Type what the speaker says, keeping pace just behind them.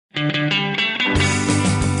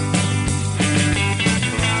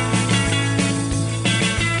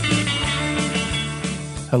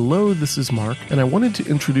Hello, this is Mark, and I wanted to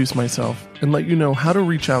introduce myself and let you know how to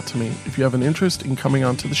reach out to me if you have an interest in coming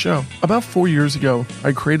onto the show. About 4 years ago,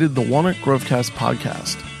 I created the Walnut Grovecast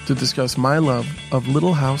podcast to discuss my love of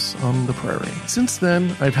Little House on the Prairie. Since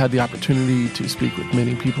then, I've had the opportunity to speak with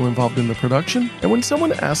many people involved in the production, and when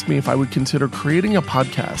someone asked me if I would consider creating a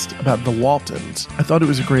podcast about the Waltons, I thought it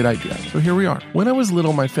was a great idea. So here we are. When I was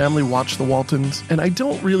little, my family watched the Waltons, and I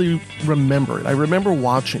don't really remember it. I remember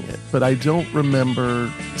watching it, but I don't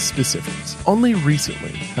remember specifics. Only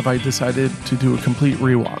recently have I decided to do a complete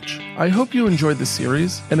rewatch. I hope you enjoyed the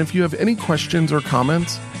series, and if you have any questions or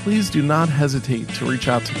comments, please do not hesitate to reach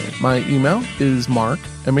out to me. My email is mark,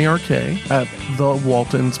 M-A-R-K, at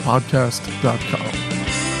thewaltonspodcast.com.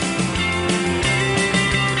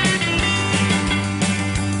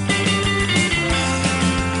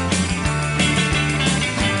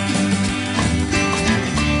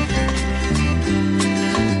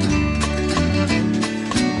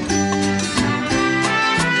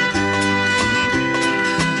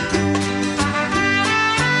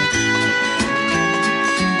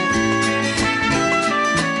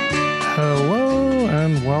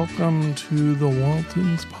 Welcome to the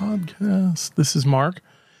Waltons Podcast. This is Mark,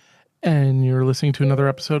 and you're listening to another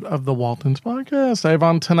episode of the Waltons Podcast. I have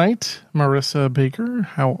on tonight Marissa Baker.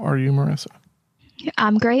 How are you, Marissa?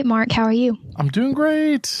 I'm great, Mark. How are you? I'm doing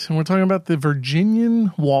great. And we're talking about the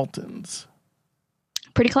Virginian Waltons.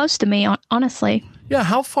 Pretty close to me, honestly. Yeah,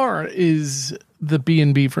 how far is the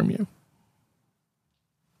B&B from you?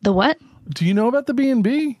 The what? Do you know about the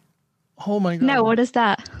B&B? Oh my God. No, what is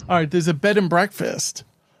that? All right, there's a bed and breakfast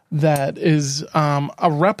that is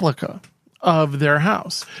a replica of their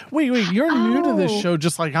house. Wait, you're new to this show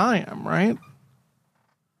just like I am, right?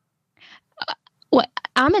 Well,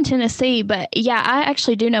 I'm in Tennessee, but yeah, I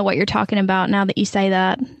actually do know what you're talking about now that you say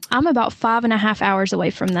that. I'm about 5.5 hours away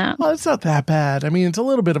from that. Well, it's not that bad. I mean, it's a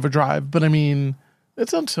little bit of a drive, but I mean,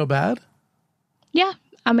 it's not so bad. Yeah,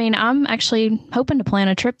 I mean, I'm actually hoping to plan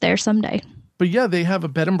a trip there someday. But yeah, they have a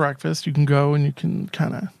bed and breakfast. You can go and you can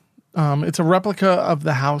kind of... it's a replica of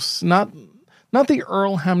the house, not the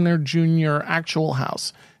Earl Hamner Jr. actual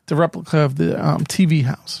house. It's a replica of the TV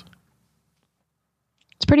house.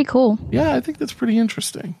 It's pretty cool. Yeah, I think that's pretty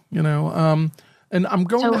interesting. You know, and I'm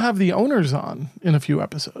going to have the owners on in a few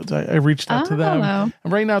episodes. I reached out to them,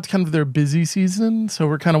 and right now it's kind of their busy season, so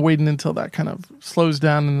we're kind of waiting until that kind of slows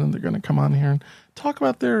down, and then they're going to come on here and talk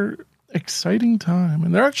about their exciting time.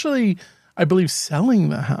 And they're actually, I believe, selling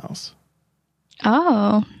the house.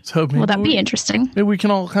 Oh, so well, that'd be interesting. Maybe we can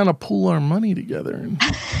all kind of pool our money together and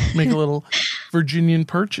make a little Virginian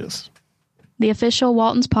purchase. The official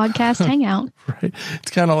Waltons Podcast hangout. Right. It's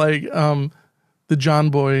kind of like the John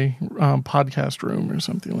Boy podcast room or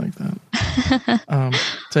something like that.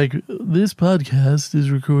 It's like, this podcast is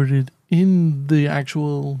recorded in the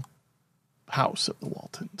actual house of the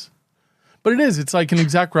Waltons. But it's like an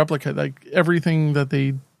exact replica, like everything that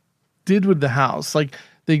they did with the house, like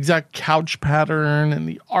the exact couch pattern and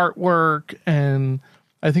the artwork, and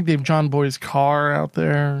I think they have John Boy's car out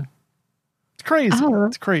there. It's crazy. Oh,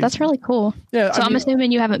 it's crazy. That's really cool. Yeah. So I'm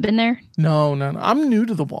assuming you haven't been there? No. I'm new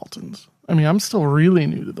to the Waltons. I mean, I'm still really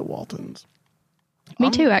new to the Waltons.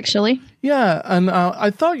 Me too, actually. Yeah, and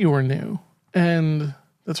I thought you were new, and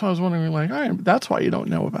that's why I was wondering, like, all right, that's why you don't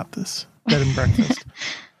know about this bed and breakfast.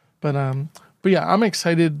 But yeah, I'm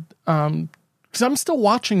excited because I'm still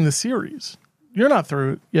watching the series. You're not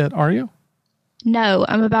through it yet, are you? No,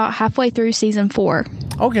 I'm about halfway through season 4.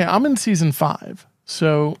 Okay, I'm in season 5.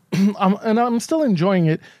 So, I'm still enjoying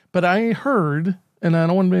it, but I heard, and I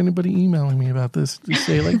don't want anybody emailing me about this, to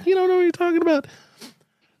say, like, you don't know what you're talking about,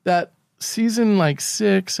 that season, like,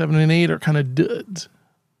 6, 7, and 8 are kind of duds.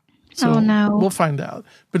 So oh, no. We'll find out.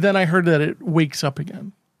 But then I heard that it wakes up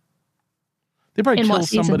again. They probably kill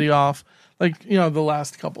somebody off, like, the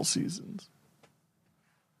last couple seasons.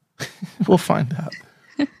 We'll find out.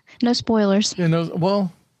 No spoilers.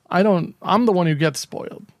 Well, I'm the one who gets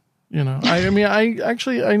spoiled. I mean,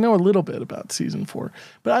 I know a little bit about season 4,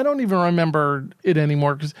 but I don't even remember it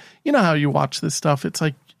anymore because you know how you watch this stuff. It's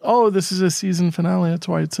like, oh, this is a season finale. That's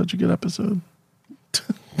why it's such a good episode.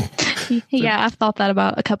 Yeah, I've thought that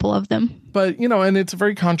about a couple of them. But, and it's a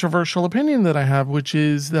very controversial opinion that I have, which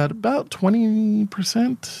is that about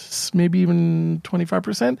 20%, maybe even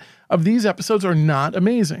 25% of these episodes are not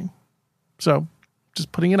amazing. So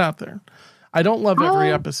just putting it out there. I don't love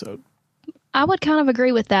every episode. I would kind of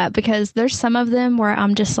agree with that because there's some of them where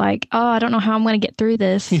I'm just like, oh, I don't know how I'm going to get through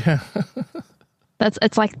this. Yeah.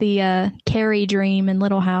 It's like the Carrie dream in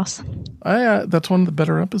Little House. That's one of the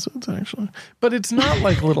better episodes, actually. But it's not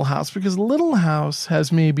like Little House because Little House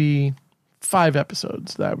has maybe 5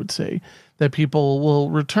 episodes that I would say that people will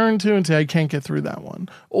return to and say, I can't get through that one.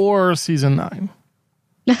 Or season 9.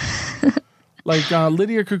 Like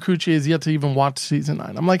Lydia Kikuchi has yet to even watch season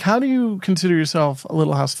 9. I'm like, how do you consider yourself a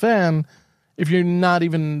Little House fan if you're not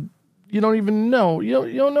even, you don't even know,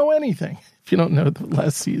 you don't know anything if you don't know the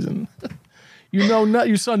last season.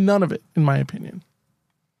 You saw none of it, in my opinion.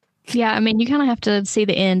 Yeah, I mean, you kind of have to see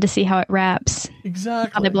the end to see how it wraps.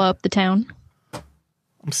 Exactly. How they blow up the town.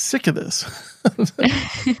 I'm sick of this.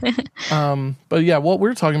 But yeah, what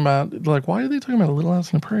we're talking about, like, why are they talking about a Little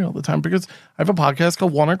House on the Prairie all the time? Because I have a podcast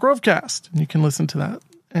called Walnut Grovecast, and you can listen to that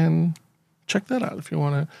and check that out if you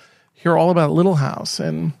want to hear all about Little House.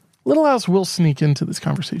 And Little House will sneak into this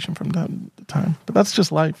conversation from time to time, but that's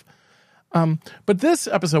just life. But this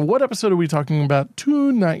episode, what episode are we talking about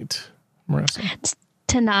tonight, Marissa?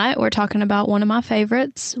 Tonight, we're talking about one of my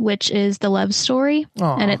favorites, which is The Love Story.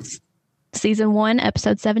 Aww. And it's season 1,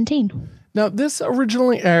 episode 17. Now, this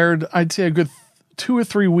originally aired, I'd say, a good 2 or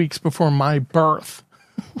 3 weeks before my birth,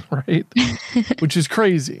 right? Which is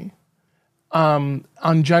crazy. On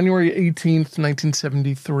January 18th,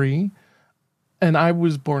 1973. And I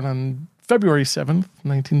was born on February 7th,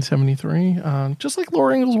 1973, just like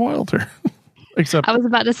Laura Ingalls Wilder. Except I was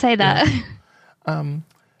about to say that. Yeah.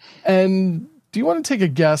 And do you want to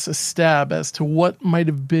take a stab as to what might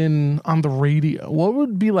have been on the radio? What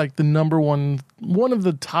would be like the number one of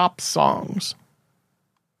the top songs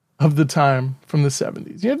of the time from the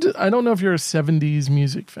 70s? I don't know if you're a 70s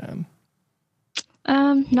music fan.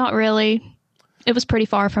 Not really. It was pretty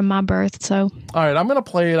far from my birth, so. All right, I'm going to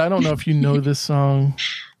play it. I don't know if you know this song,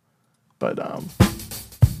 but do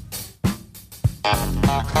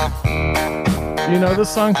you know this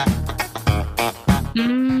song?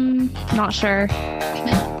 Not sure.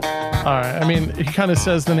 All right. I mean, he kind of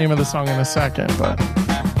says the name of the song in a second, but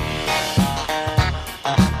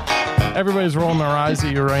everybody's rolling their eyes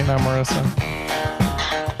at you right now, Marissa.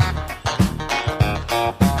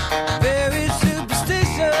 Very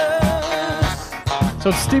superstitious. So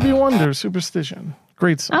it's Stevie Wonder, Superstition.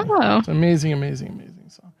 Great song. Oh. It's an amazing, amazing, amazing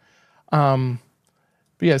song.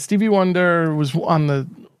 But yeah, Stevie Wonder was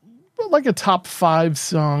on like a top 5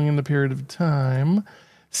 song in the period of time.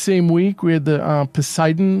 Same week, we had the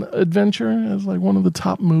Poseidon Adventure as like one of the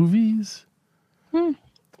top movies.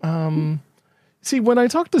 See, when I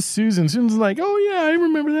talk to Susan's like, oh yeah, I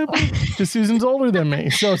remember that. Because Susan's older than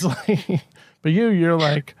me. So it's like, but you're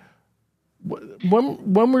like,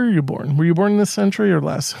 when were you born? Were you born in this century or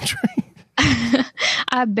last century?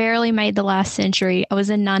 I barely made the last century. I was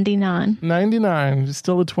in 99. 99. You're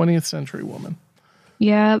still a 20th century woman.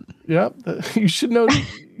 Yep. You should know.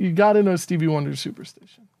 You got to know Stevie Wonder's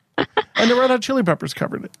Superstition. And the Red Hot Chili Peppers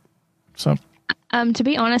covered it. So, to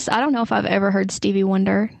be honest, I don't know if I've ever heard Stevie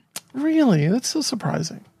Wonder. Really? That's so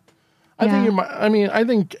surprising. Yeah. I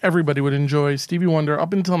think everybody would enjoy Stevie Wonder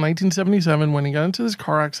up until 1977 when he got into this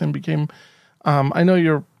car accident, became, I know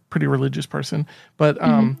you're a pretty religious person, but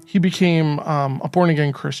he became a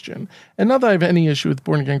born-again Christian. And not that I have any issue with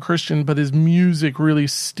born-again Christian, but his music really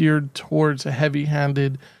steered towards a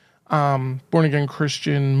heavy-handed born-again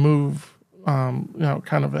Christian move,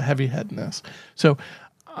 kind of a heavy-headedness. So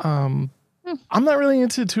I'm not really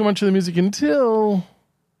into too much of the music until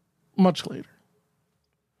much later.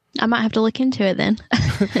 I might have to look into it then.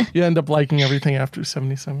 You end up liking everything after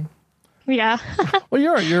 77. Yeah. Well,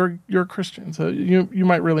 you're a Christian, so you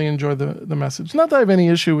might really enjoy the message. Not that I have any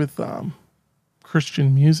issue with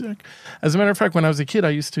Christian music. As a matter of fact, when I was a kid,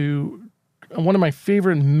 one of my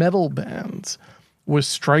favorite metal bands was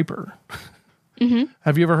Stryper. Mm-hmm.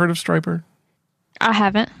 Have you ever heard of Stryper? I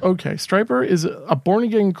haven't. Okay, Stryper is a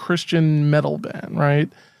born-again Christian metal band, right?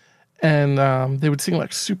 And they would sing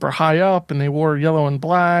like super high up, and they wore yellow and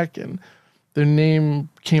black, and their name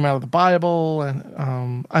came out of the Bible,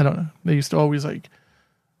 and I don't know. They used to always like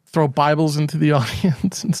throw Bibles into the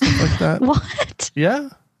audience and stuff like that. What? Yeah,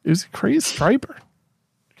 it was crazy. Stryper.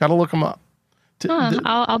 Got to look them up.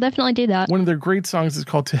 I'll definitely do that. One of their great songs is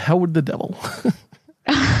called "To Hell with the Devil."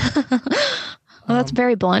 Well, that's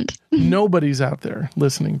very blunt. Nobody's out there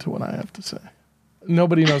listening to what I have to say.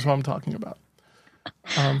 Nobody knows what I'm talking about.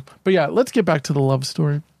 But yeah, let's get back to the love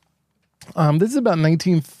story. This is about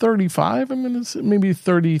 1935. I'm going to say maybe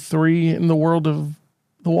 33 in the world of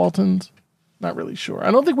the Waltons. Not really sure.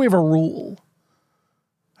 I don't think we have a rule.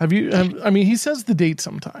 He says the date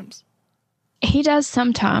sometimes. He does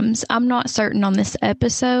sometimes. I'm not certain on this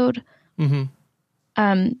episode. Mm-hmm.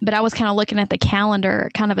 But I was kind of looking at the calendar,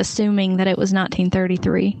 kind of assuming that it was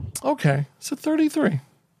 1933. Okay. So 33.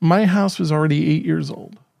 My house was already 8 years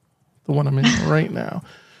old. The one I'm in right now.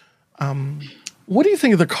 What do you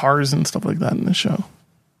think of the cars and stuff like that in the show?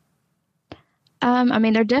 I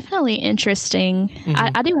mean, they're definitely interesting.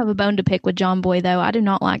 Mm-hmm. I do have a bone to pick with John Boy, though. I do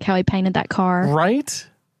not like how he painted that car. Right?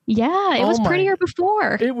 Yeah, it was prettier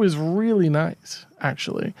before. It was really nice,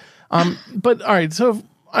 actually. But all right, so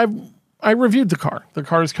I reviewed the car. The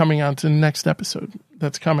car is coming out to the next episode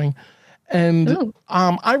that's coming. And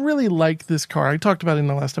I really like this car. I talked about it in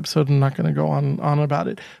the last episode. I'm not going to go on about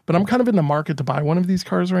it. But I'm kind of in the market to buy one of these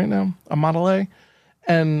cars right now, a Model A.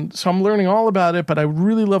 And so I'm learning all about it, but I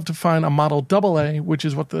really love to find a Model AA, which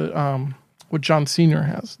is what what John Sr.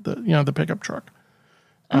 has, the pickup truck.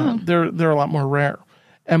 They're a lot more rare.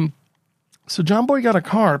 And so John Boy got a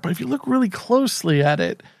car, but if you look really closely at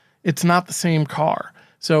it, it's not the same car.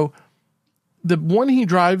 So the one he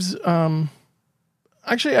drives,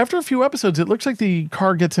 actually, after a few episodes, it looks like the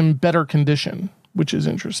car gets in better condition, which is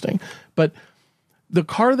interesting. But the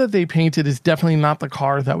car that they painted is definitely not the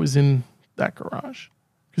car that was in that garage,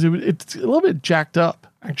 because it's a little bit jacked up,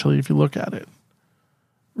 actually, if you look at it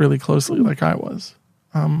really closely, like I was.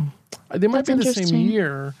 They might be the same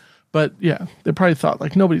year, but yeah, they probably thought,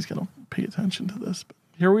 like, nobody's going to pay attention to this. But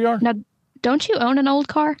here we are. Now, don't you own an old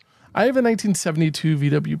car? I have a 1972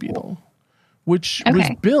 VW Beetle, which was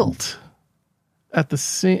built at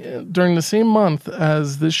during the same month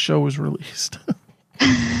as this show was released,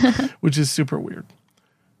 which is super weird.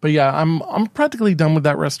 But yeah, I'm practically done with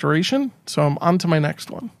that restoration, so I'm on to my next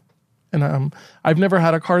one. And I've never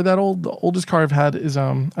had a car that old. The oldest car I've had is a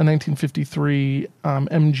 1953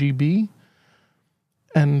 MGB,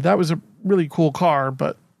 and that was a really cool car.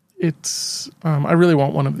 But it's I really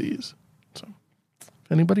want one of these. So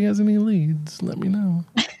if anybody has any leads, let me know.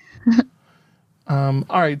 All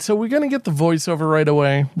right, so we're gonna get the voiceover right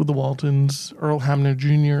away with the Waltons. Earl Hamner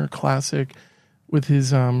Jr. classic. With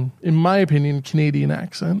his, in my opinion, Canadian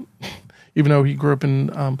accent, even though he grew up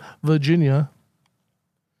in Virginia.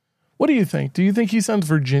 What do you think? Do you think he sounds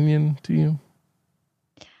Virginian to you?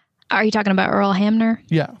 Are you talking about Earl Hamner?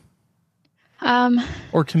 Yeah.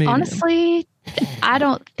 Or Canadian? Honestly, I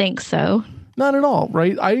don't think so. Not at all,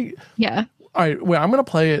 right? Yeah. All right, wait, I'm going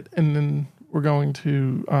to play it, and then we're going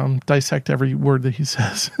to dissect every word that he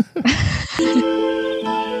says.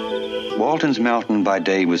 Walton's Mountain by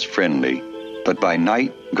day was friendly. But by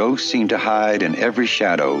night, ghosts seemed to hide in every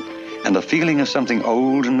shadow, and the feeling of something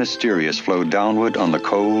old and mysterious flowed downward on the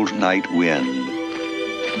cold night wind.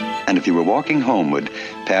 And if you were walking homeward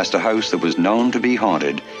past a house that was known to be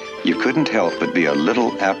haunted, you couldn't help but be a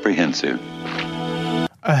little apprehensive.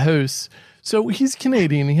 A house. So he's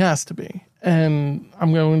Canadian, he has to be. And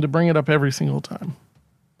I'm going to bring it up every single time.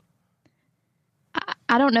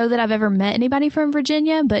 I don't know that I've ever met anybody from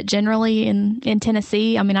Virginia, but generally in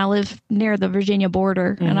Tennessee, I mean, I live near the Virginia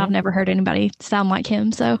border, and I've never heard anybody sound like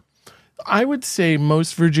him. So I would say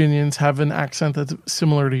most Virginians have an accent that's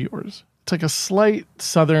similar to yours. It's like a slight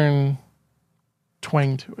Southern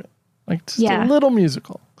twang to it, like just a little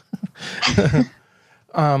musical.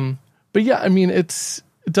 But yeah, I mean, it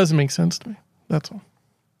doesn't make sense to me. That's all.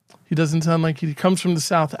 He doesn't sound like he comes from the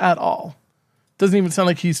South at all. Doesn't even sound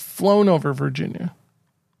like he's flown over Virginia.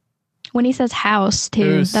 When he says house,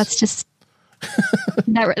 too, house. That's just...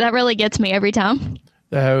 that really gets me every time.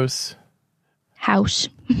 The house. House.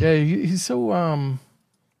 Yeah, he's so...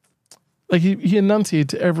 like, he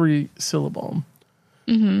enunciates every syllable.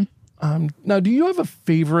 Mm-hmm. Now, do you have a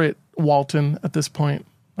favorite Walton at this point?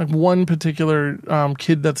 Like, one particular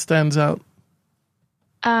kid that stands out?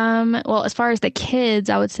 Well, as far as the kids,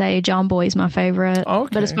 I would say John Boy's my favorite.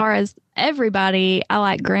 Okay. But as far as everybody, I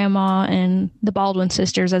like Grandma and the Baldwin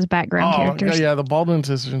sisters as background characters. Yeah, the Baldwin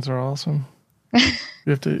sisters are awesome. You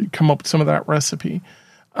have to come up with some of that recipe.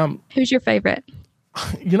 Who's your favorite?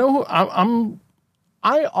 You know,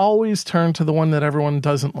 I always turn to the one that everyone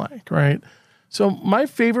doesn't like, right? So my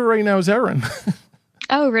favorite right now is Erin.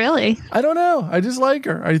 Oh, really? I don't know. I just like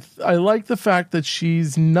her. I like the fact that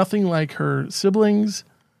she's nothing like her siblings.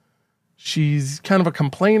 She's kind of a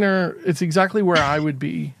complainer. It's exactly where I would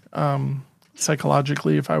be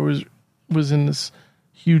psychologically if I was in this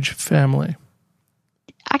huge family.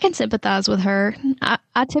 I can sympathize with her.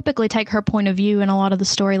 I typically take her point of view in a lot of the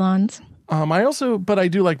storylines. But I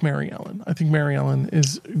do like Mary Ellen. I think Mary Ellen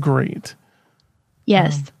is great.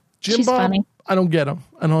 Yes. Jim she's Bob, funny. I don't get him.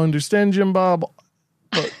 I don't understand Jim Bob.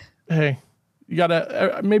 But hey, you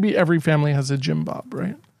gotta, maybe every family has a Jim Bob,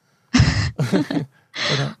 right?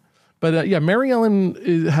 But yeah, Mary Ellen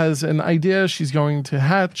has an idea. She's going to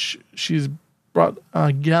hatch. She's brought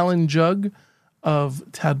a gallon jug of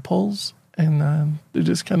tadpoles, and they're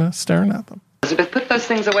just kind of staring at them. Elizabeth, put those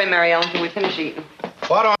things away, Mary Ellen, till we finish eating.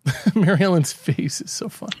 What on Mary Ellen's face is so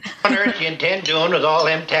funny. On earth you intend doing with all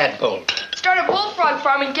them tadpoles? Start a bullfrog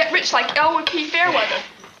farm and get rich like Elwood P. Fairweather.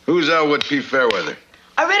 Who's Elwood P. Fairweather?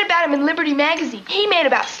 I read about him in Liberty Magazine. He made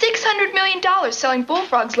about $600 million selling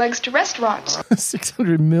bullfrogs' legs to restaurants.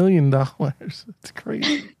 $600 million. That's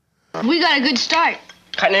crazy. We got a good start.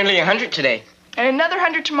 Caught nearly 100 today. And another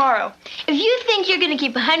 100 tomorrow. If you think you're going to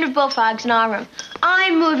keep 100 bullfrogs in our room,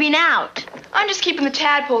 I'm moving out. I'm just keeping the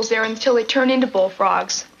tadpoles there until they turn into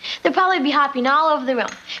bullfrogs. They'll probably be hopping all over the room.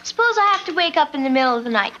 Suppose I have to wake up in the middle of the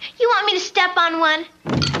night. You want me to step on one?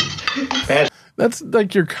 That's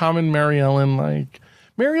like your common Mary Ellen. Like,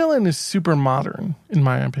 Mary Ellen is super modern, in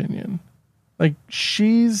my opinion. Like,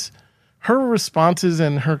 her responses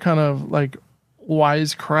and her kind of like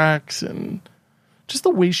wisecracks and just the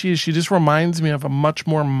way she is, she just reminds me of a much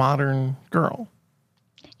more modern girl.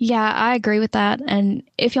 Yeah, I agree with that. And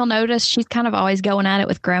if you'll notice, she's kind of always going at it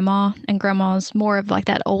with Grandma, and Grandma's more of like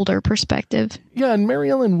that older perspective. Yeah, and Mary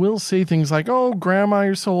Ellen will say things like, "Oh, Grandma,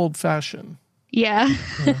 you're so old-fashioned." Yeah.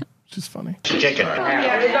 Yeah, which is funny. Chicken.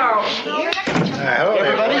 Hello,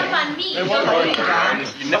 everybody.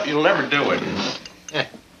 You'll never do it.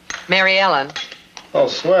 Mary Ellen. Oh,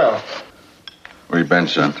 swell. Where you been,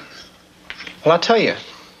 son? Well, I'll tell you.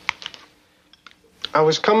 I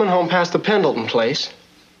was coming home past the Pendleton place,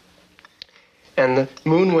 and the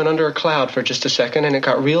moon went under a cloud for just a second, and it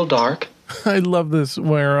got real dark. I love this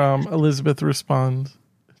where Elizabeth responds.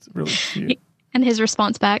 It's really cute. And his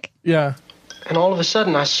response back. Yeah. And all of a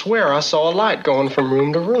sudden, I swear I saw a light going from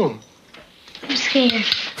room to room. I'm scared.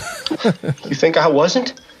 You think I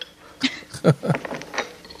wasn't?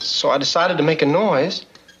 So I decided to make a noise,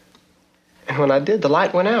 and when I did, the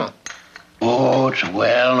light went out. Oh, it's a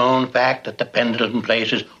well-known fact that the Pendleton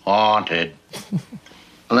place is haunted.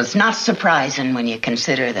 Well, it's not surprising when you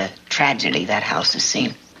consider the tragedy that house has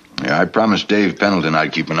seen. Yeah, I promised Dave Pendleton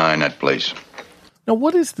I'd keep an eye on that place. Now,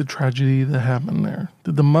 what is the tragedy that happened there?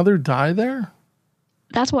 Did the mother die there?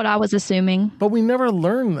 That's what I was assuming. But we never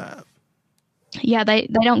learned that. Yeah, they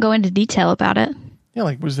don't go into detail about it. Yeah,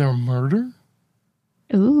 like, was there a murder?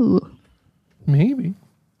 Ooh. Maybe.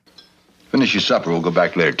 Finish your supper. We'll go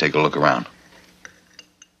back later, take a look around.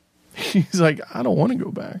 He's like, I don't want to go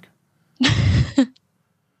back.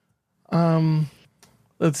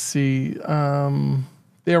 Let's see.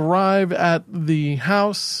 They arrive at the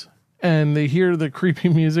house and they hear the creepy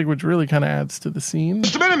music, which really kind of adds to the scene.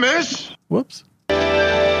 Just a minute, miss. Whoops.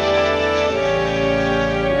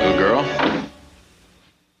 Little girl.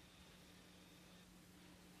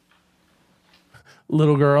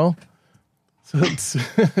 Little girl. So it's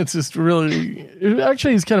just really, it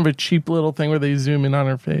actually is kind of a cheap little thing where they zoom in on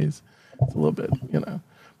her face. It's a little bit,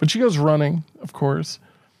 But she goes running, of course.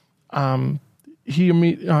 John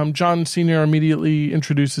Sr. immediately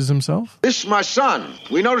introduces himself. This is my son.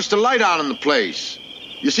 We noticed a light on in the place.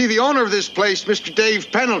 You see, the owner of this place, Mr. Dave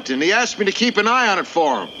Pendleton, he asked me to keep an eye on it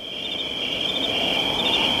for him.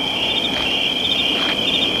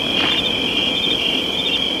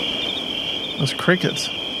 Those crickets.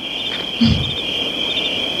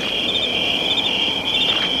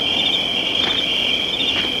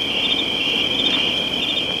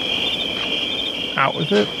 Out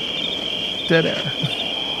with it. Dead air.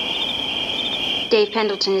 Dave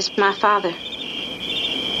Pendleton is my father.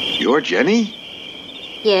 You're Jenny?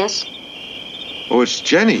 Yes. Oh, it's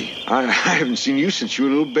Jenny. I haven't seen you since you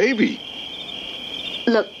were a little baby.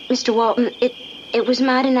 Look, Mr. Walton, it was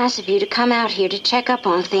mighty nice of you to come out here to check up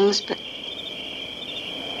on things, but...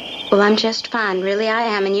 Well, I'm just fine. Really, I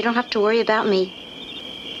am, and you don't have to worry about me.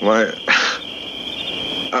 Why...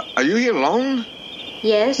 are you here alone?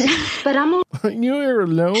 Yes, but I'm... You're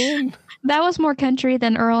alone? That was more country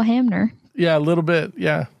than Earl Hamner. Yeah, a little bit,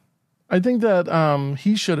 yeah. I think that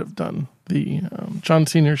he should have done the... John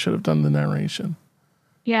Sr. should have done the narration.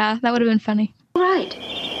 Yeah, that would have been funny. Right.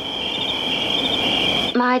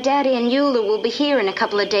 My daddy and Eula will be here in a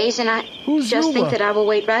couple of days, and I just think that I will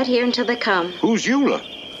wait right here until they come. Who's Eula?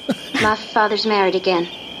 My father's married again.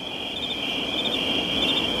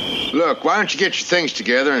 Look, why don't you get your things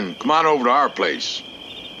together and come on over to our place?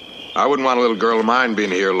 I wouldn't want a little girl of mine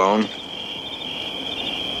being here alone.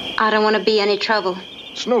 I don't want to be any trouble.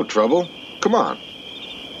 It's no trouble. Come on.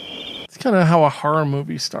 It's kind of how a horror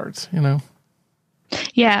movie starts,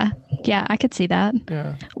 Yeah, I could see that.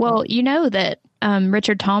 Yeah. Well, you know that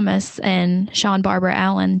Richard Thomas and Sean Barbara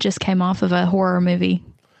Allen just came off of a horror movie.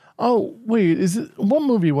 Oh, wait, what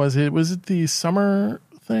movie was it? Was it the summer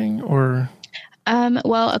thing or?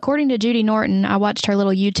 Well, according to Judy Norton, I watched her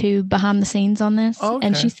little YouTube behind the scenes on this,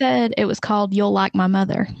 and she said it was called You'll Like My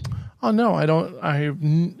Mother. Oh, no, I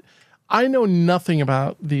don't. I know nothing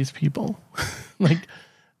about these people.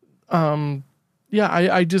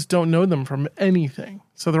 I just don't know them from anything.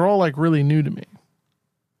 So they're all really new to me.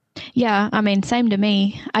 Yeah, I mean, same to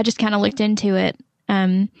me. I just kind of looked into it.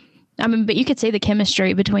 But you could see the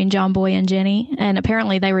chemistry between John Boy and Jenny, and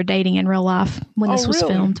apparently they were dating in real life when this was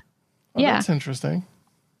filmed. Yeah, that's interesting.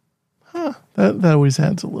 Huh? That always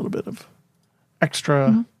adds a little bit of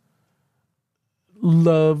extra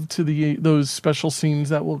love to those special scenes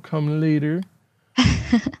that will come later.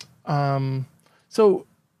 So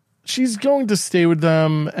she's going to stay with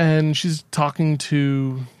them, and she's talking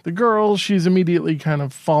to the girls. She's immediately kind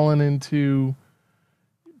of fallen into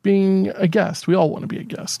being a guest. We all want to be a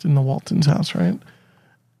guest in the Waltons house, right?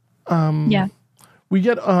 Yeah. We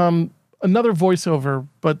get another voiceover,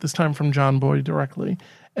 but this time from John Boy directly.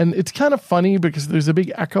 And it's kind of funny because there's a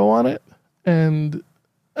big echo on it. And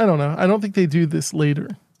I don't know. I don't think they do this later.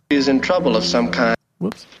 She's in trouble of some kind.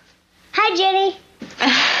 Whoops. Hi, Jenny.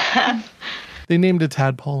 They named a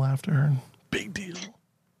tadpole after her. Big deal.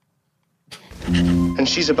 And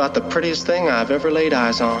she's about the prettiest thing I've ever laid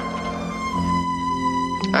eyes on.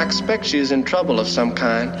 I expect she is in trouble of some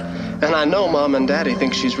kind. And I know Mom and Daddy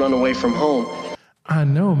think she's run away from home. I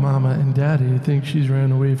know Mama and Daddy think she's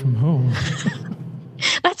ran away from home.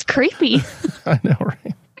 That's creepy. I know,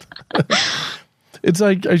 right? It's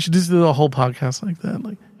like I should just do the whole podcast like that.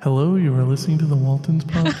 Like, hello, you are listening to the Waltons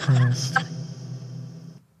Podcast.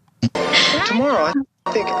 Tomorrow,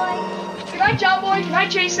 I think... Good night, John Boy. Good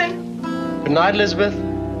night, Jason. Good night, Elizabeth.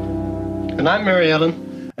 Good night, Mary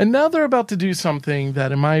Ellen. And now they're about to do something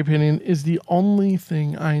that, in my opinion, is the only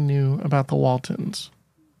thing I knew about the Waltons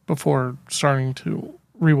before starting to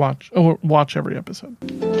watch every episode.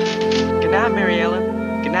 Good night, Mary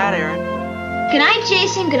Ellen. Good night, Aaron. Good night,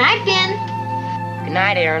 Jason. Good night, Ben. Good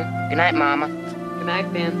night, Aaron. Good night, Mama. Good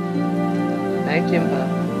night, Ben. Good night, Jim Bob.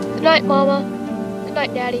 Good night, Mama. Good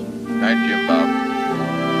night, Daddy. Good night, Jim Bob.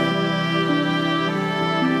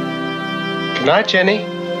 Good night, Jenny.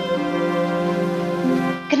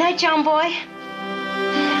 Good night, John Boy.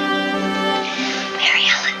 Mary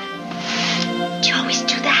Ellen, do you always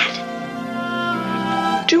do that?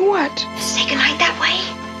 Do what? Say goodnight that way?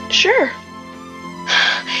 Sure.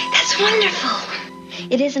 That's wonderful.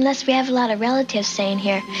 It is, unless we have a lot of relatives staying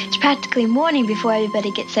here. It's practically morning before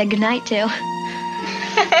everybody gets said goodnight to.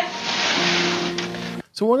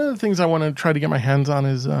 So one of the things I want to try to get my hands on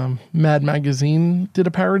is Mad Magazine did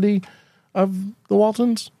a parody of the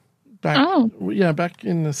Waltons. Back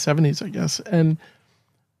in the 70s, I guess. And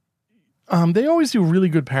they always do really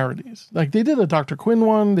good parodies. Like they did a Dr. Quinn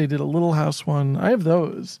one, they did a Little House one. I have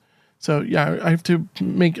those. So yeah, I have to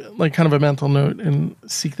make like kind of a mental note and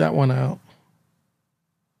seek that one out.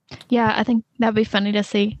 Yeah, I think that'd be funny to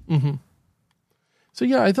see. Mm-hmm. So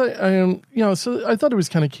yeah, I thought I thought it was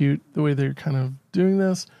kind of cute the way they're kind of doing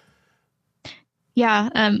this. Yeah,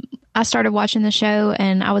 I started watching the show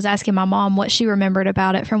and I was asking my mom what she remembered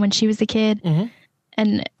about it from when she was a kid. Mm-hmm.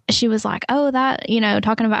 And she was like, oh, that,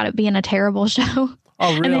 talking about it being a terrible show.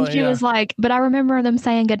 Oh, really? And then she was like, but I remember them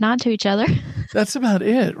saying goodnight to each other. That's about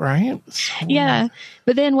it, right? So yeah.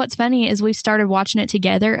 But then what's funny is we started watching it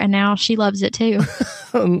together and now she loves it too.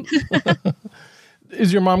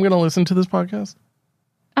 Is your mom going to listen to this podcast?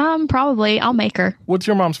 Probably. I'll make her. What's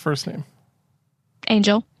your mom's first name?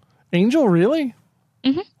 Angel. Angel, really?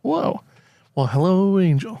 Mm-hmm. Whoa. Well, hello,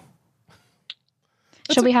 Angel.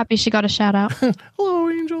 She'll be happy she got a shout out. Hello,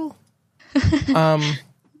 Angel.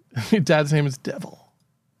 Dad's name is Devil.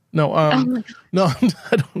 No, no,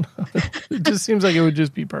 I don't know. It just seems like it would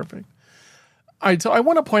just be perfect. All right, so I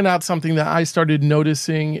want to point out something that I started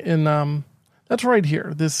noticing in, that's right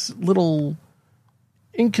here, this little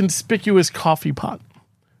inconspicuous coffee pot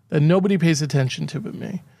that nobody pays attention to but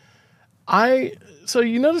me. So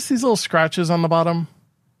you notice these little scratches on the bottom?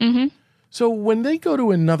 Mm-hmm. So when they go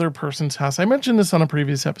to another person's house, I mentioned this on a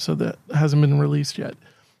previous episode that hasn't been released yet,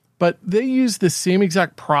 but they use the same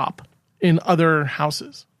exact prop in other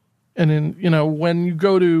houses. And in, when you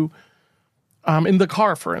go to, in the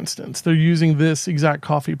car, for instance, they're using this exact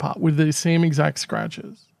coffee pot with the same exact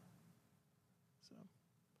scratches.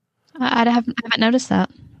 I haven't noticed that.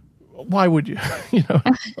 Why would you?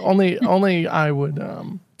 Only I would do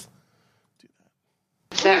that.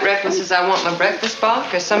 Is that reckless as I want my breakfast,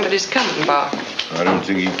 Bach, or somebody's coming, Bach? I don't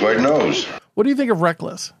think he quite knows. What do you think of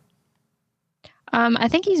Reckless? I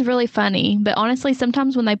think he's really funny, but honestly,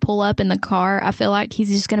 sometimes when they pull up in the car, I feel like he's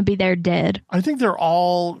just going to be there dead. I think they're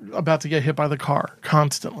all about to get hit by the car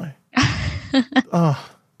constantly.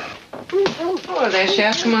 Oh, there she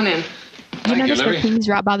is. Come on in. You notice the key's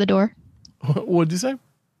right by the door? What did you say?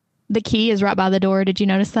 The key is right by the door. Did you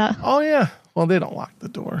notice that? Oh, yeah. Well, they don't lock the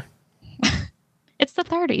door. It's the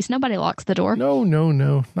 30s. Nobody locks the door. No.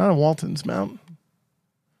 Not a Waltons Mount.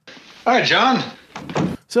 Hi, John.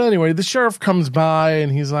 So anyway, the sheriff comes by and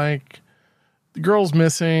he's like, the girl's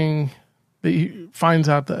missing. He finds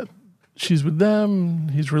out that she's with them.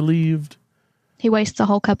 He's relieved. He wastes a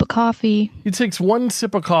whole cup of coffee. He takes one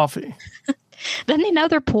sip of coffee. Doesn't he know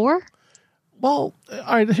they're poor? Well, all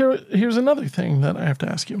right, here's another thing that I have to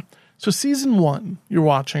ask you. So season 1, you're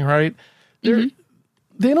watching, right? They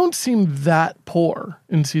don't seem that poor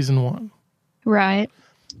in season 1. Right.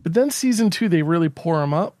 But then season 2, they really pour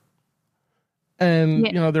them up. And,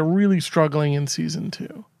 they're really struggling in season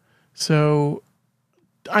 2. So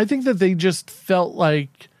I think that they just felt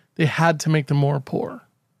like they had to make them more poor.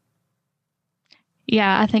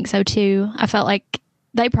 Yeah, I think so too. I felt like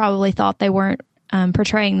they probably thought they weren't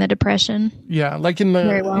portraying the depression. Yeah, like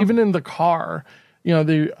even in the car,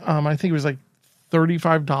 they I think it was like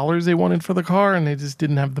 $35 they wanted for the car, and they just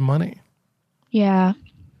didn't have the money. Yeah.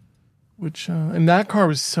 Which and that car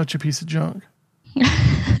was such a piece of junk.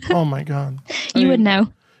 Oh my God. You would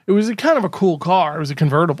know. It was a kind of a cool car. It was a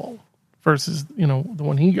convertible versus, the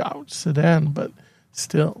one he got, which is sedan, but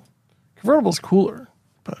still. Convertible's cooler,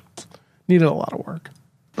 but needed a lot of work.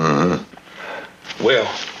 Uh-huh. Well,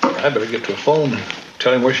 I better get to a phone and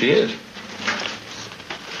tell him where she is.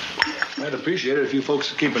 I'd appreciate it if you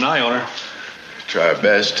folks keep an eye on her. Try our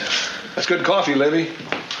best. That's good coffee, Libby.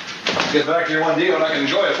 Get back to your one deal and I can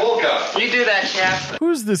enjoy a full cup. You do that, Chef.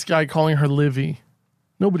 Who's this guy calling her Livy?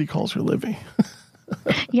 Nobody calls her Livy.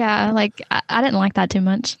 Yeah, like, I didn't like that too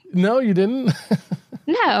much. No, you didn't?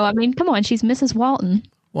 No, I mean, come on, she's Mrs. Walton.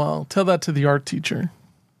 Well, tell that to the art teacher.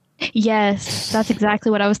 Yes, that's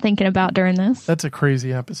exactly what I was thinking about during this. That's a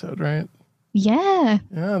crazy episode, right? Yeah.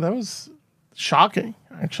 Yeah, that was shocking,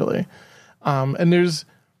 actually. And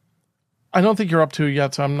I don't think you're up to it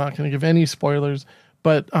yet, so I'm not going to give any spoilers.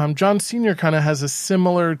 But John Sr. kind of has a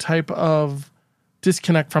similar type of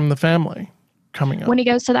disconnect from the family coming up. When he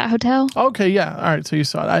goes to that hotel? Okay, yeah. All right, so you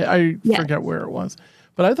saw it. I forget where it was.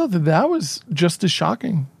 But I thought that was just as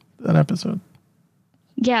shocking, that episode.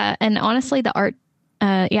 Yeah, and honestly, the art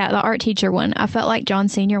teacher one, I felt like John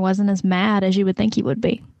Sr. wasn't as mad as you would think he would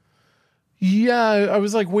be. Yeah, I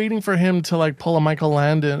was like waiting for him to like pull a Michael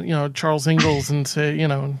Landon, Charles Ingalls and say,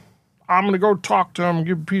 I'm going to go talk to him and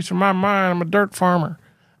give a piece of my mind. I'm a dirt farmer.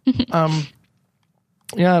 Yeah,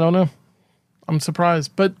 I don't know. I'm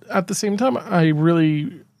surprised. But at the same time, I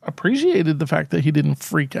really appreciated the fact that he didn't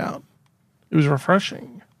freak out. It was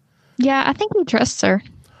refreshing. Yeah, I think he trusts her.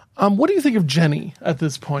 What do you think of Jenny at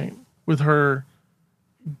this point with her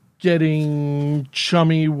getting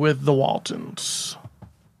chummy with the Waltons?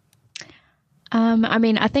 I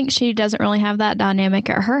mean, I think she doesn't really have that dynamic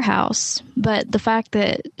at her house, but the fact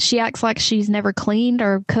that she acts like she's never cleaned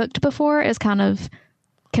or cooked before is kind of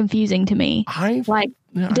confusing to me.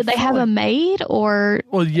 Did they have a maid or?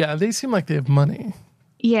 Well, yeah, they seem like they have money.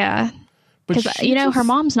 Yeah. Because, her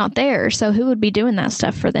mom's not there, so who would be doing that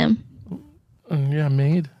stuff for them? Yeah,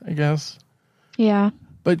 maid, I guess. Yeah.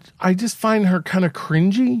 But I just find her kind of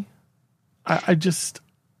cringy. I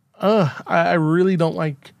really don't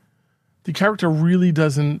like, the character really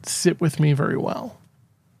doesn't sit with me very well.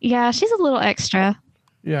 Yeah, she's a little extra.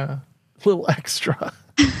 Yeah, a little extra.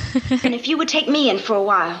 And if you would take me in for a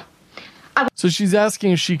while. So she's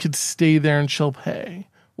asking if she could stay there and she'll pay.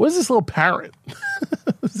 What is this little parrot?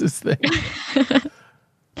 What's this thing?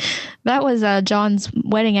 That was John's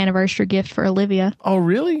wedding anniversary gift for Olivia. Oh,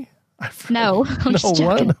 really? No. I'm just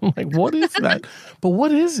joking. What? I'm like, what is that? But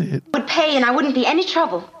what is it? I would pay and I wouldn't be any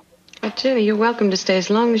trouble. Jenny, you're welcome to stay as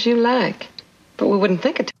long as you like. But we wouldn't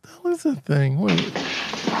think it. What is that thing?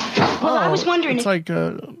 Well, I was wondering it's like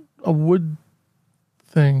a wood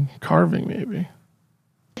thing, carving maybe.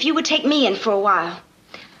 If you would take me in for a while,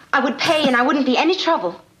 I would pay and I wouldn't be any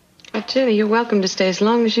trouble. Jenny, you're welcome to stay as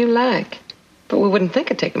long as you like. But we wouldn't think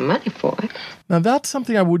of taking money for it. Now, that's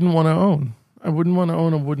something I wouldn't want to own. I wouldn't want to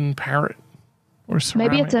own a wooden parrot or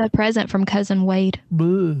ceramic. Maybe it's a present from Cousin Wade.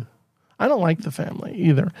 Bleh. I don't like the family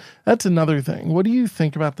either. That's another thing. What do you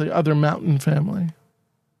think about the other Mountain family?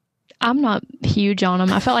 I'm not huge on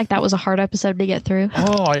them. I felt like that was a hard episode to get through.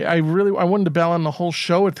 Oh, I wanted to bail on the whole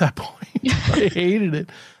show at that point. I hated it.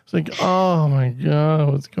 It's like, oh my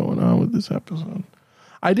God, what's going on with this episode?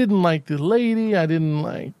 I didn't like the lady. I didn't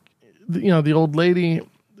like, the old lady. There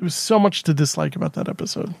was so much to dislike about that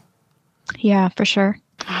episode. Yeah, for sure.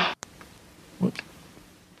 What?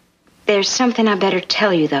 There's something I better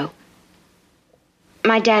tell you, though.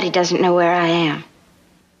 My daddy doesn't know where I am.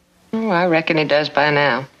 Oh, I reckon he does by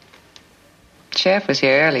now. Sheriff was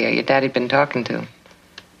here earlier. Your daddy'd been talking to him.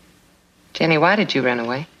 Jenny, why did you run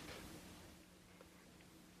away?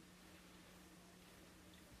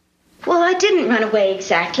 Well, I didn't run away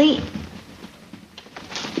exactly.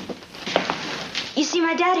 You see, see,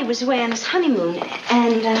 my daddy was away on his honeymoon,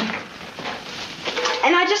 and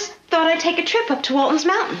I just thought I'd take a trip up to Waltons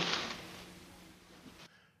Mountain.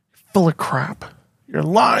 Full of crap. You're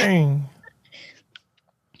lying.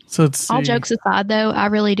 So let's see. All jokes aside, though, I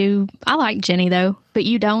really do. I like Jenny, though, but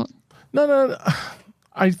you don't. No.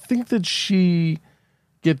 I think that she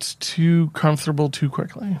gets too comfortable too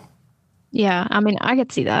quickly. Yeah, I mean, I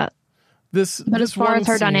could see that. But as far as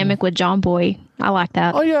her scene, dynamic with John Boy, I like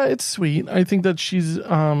that. Oh, yeah, it's sweet. I think that she's,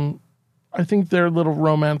 I think their little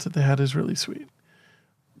romance that they had is really sweet.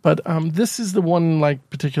 But this is the one, like,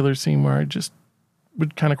 particular scene where I just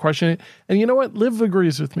would kind of question it. And you know what? Liv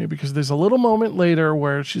agrees with me because there's a little moment later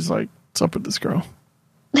where she's like, what's up with this girl?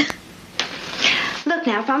 Look,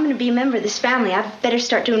 now, if I'm going to be a member of this family, I'd better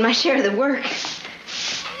start doing my share of the work.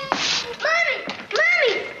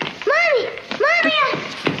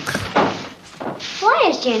 Why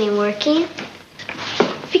is Jenny working?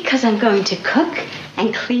 Because I'm going to cook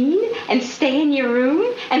and clean and stay in your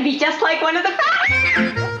room and be just like one of the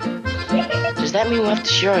family. Does that mean we'll have to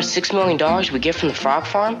share our $6 million we get from the frog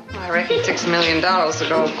farm? I reckon $6 million will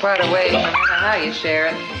go quite a way, no matter how you share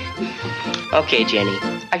it. Okay, Jenny.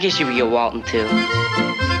 I guess you would get Walton, too.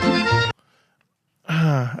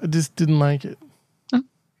 I just didn't like it.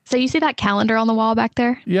 So you see that calendar on the wall back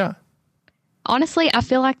there? Yeah. Honestly, I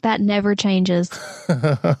feel like that never changes.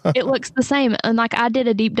 It looks the same. And like I did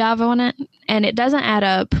a deep dive on it and it doesn't add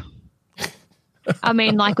up. I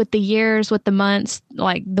mean, like with the years, with the months,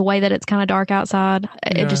 like the way that it's kind of dark outside,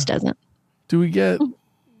 it just doesn't. Do we get,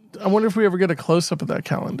 I wonder if we ever get a close up of that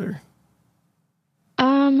calendar.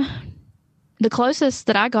 The closest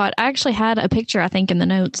that I got, I actually had a picture, I think, in the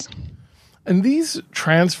notes. And these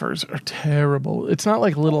transfers are terrible. It's not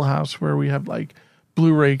like Little House where we have like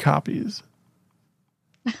Blu-ray copies.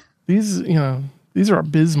 These, these are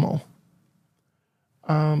abysmal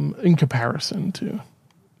in comparison to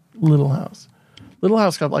Little House. Little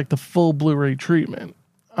House got like the full Blu-ray treatment.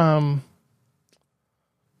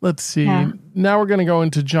 Let's see. Yeah. Now we're going to go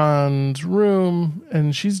into John's room,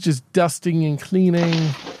 and she's just dusting and cleaning,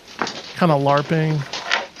 kind of LARPing.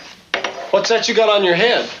 What's that you got on your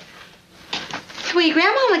head? Sweet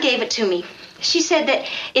Grandmama gave it to me. She said that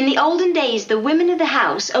in the olden days, the women of the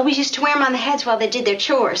house always used to wear them on their heads while they did their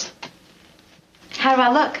chores. How do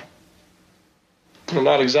I look? Well,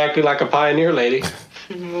 not exactly like a pioneer lady.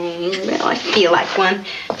 Well, I feel like one.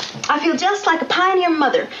 I feel just like a pioneer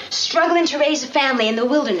mother struggling to raise a family in the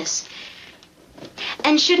wilderness.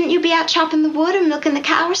 And shouldn't you be out chopping the wood or milking the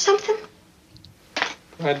cow or something?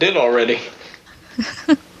 I did already.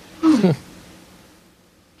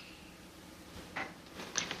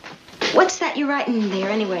 What's that you're writing there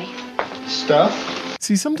anyway? Stuff.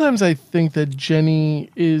 See, sometimes I think that Jenny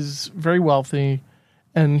is very wealthy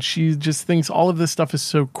and she just thinks all of this stuff is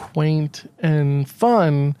so quaint and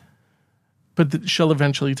fun, but that she'll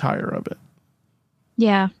eventually tire of it.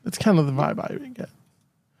 Yeah. That's kind of the vibe I get.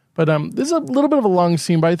 But this is a little bit of a long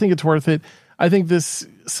scene, but I think it's worth it. I think this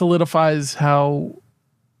solidifies how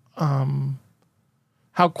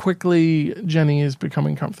quickly Jenny is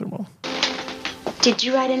becoming comfortable. Did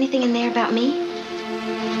you write anything in there about me?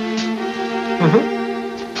 Mm-hmm.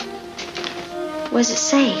 What does it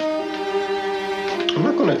say? I'm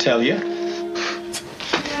not going to tell you.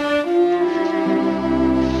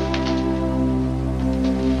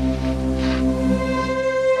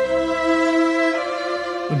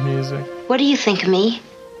 Good music. What do you think of me?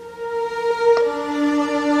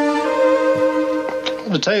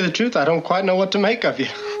 Well, to tell you the truth, I don't quite know what to make of you.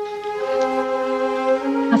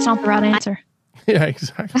 That's not the right answer. Yeah,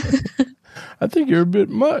 exactly. I think you're a bit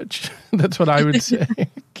much. That's what I would say.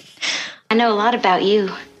 I know a lot about you.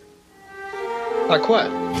 Like what?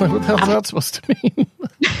 Like what the hell's that supposed to mean?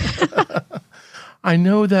 I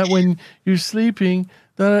know that when you're sleeping,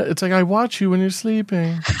 that it's like I watch you when you're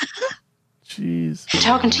sleeping. Jeez.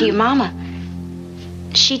 Talking to your mama.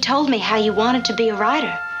 She told me how you wanted to be a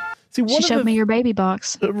writer. See, she showed me your baby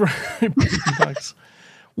box. Baby box.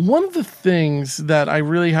 One of the things that I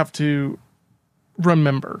really have to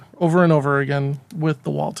remember over and over again with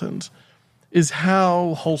the Waltons is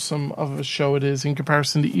how wholesome of a show it is in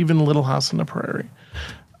comparison to even Little House on the Prairie.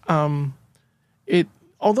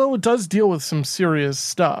 Although it does deal with some serious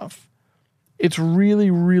stuff, it's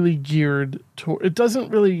really, really geared toward.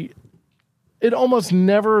 It almost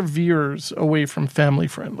never veers away from family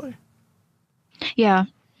friendly. Yeah.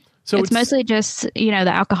 So it's mostly just, the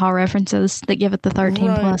alcohol references that give it the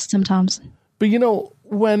 13 plus sometimes. But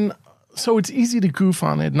so it's easy to goof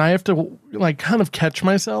on it, and I have to kind of catch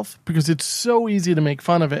myself because it's so easy to make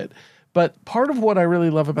fun of it. But part of what I really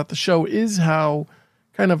love about the show is how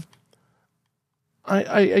kind of,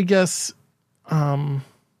 I guess,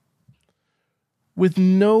 with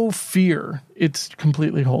no fear, it's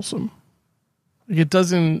completely wholesome. It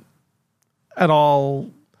doesn't at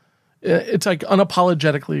all. It's like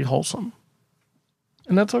unapologetically wholesome.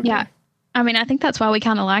 And that's okay. Yeah. I mean, I think that's why we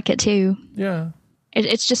kind of like it too. Yeah.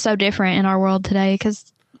 It's just so different in our world today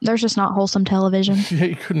because there's just not wholesome television. Yeah,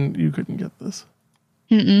 you couldn't get this.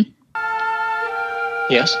 Mm-mm.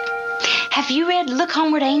 Yes? Have you read Look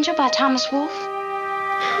Homeward Angel by Thomas Wolfe?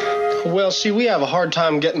 Well, see, we have a hard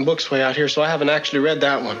time getting books way out here, so I haven't actually read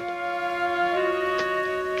that one.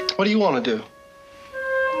 What do you want to do?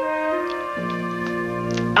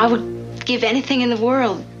 I would give anything in the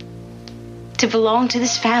world to belong to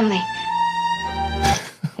this family.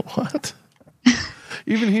 What?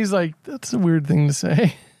 Even he's like, that's a weird thing to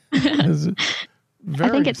say. I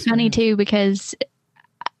think it's funny too because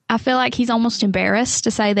I feel like he's almost embarrassed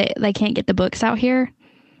to say that they can't get the books out here.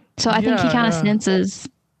 So I think he kind of senses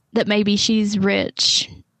that maybe she's rich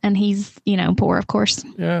and he's, poor, of course.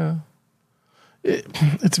 Yeah.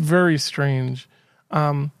 It's very strange.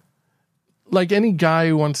 Like any guy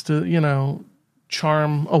who wants to,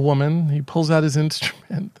 charm a woman, he pulls out his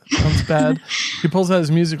instrument. That sounds bad. He pulls out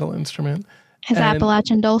his musical instrument. His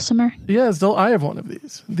Appalachian dulcimer? Yes, I have one of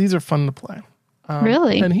these. These are fun to play.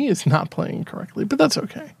 Really? And he is not playing correctly, but that's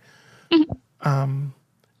okay.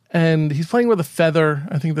 And he's playing with a feather.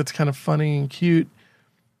 I think that's kind of funny and cute.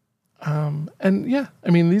 And yeah, I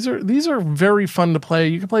mean, these are very fun to play.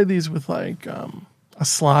 You can play these with like a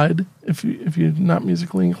slide if you're not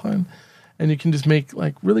musically inclined, and you can just make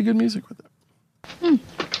like really good music with it.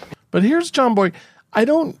 But here's John Boy. I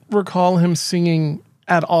don't recall him singing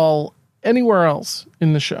at all anywhere else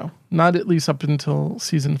in the show, not at least up until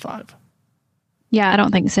season 5. Yeah, I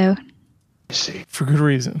don't think so. See, for good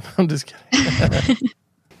reason. I'm just kidding.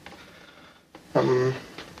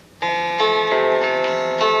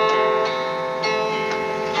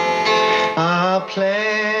 I'll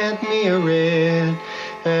plant me a red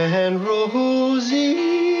and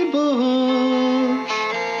rosy bush.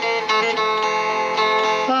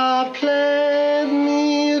 I'll plant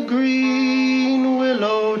me a green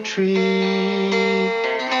willow tree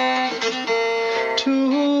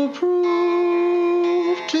to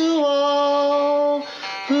prove to all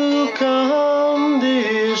who come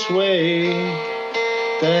this way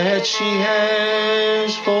that she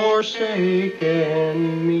has forsaken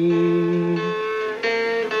me.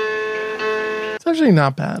 It's actually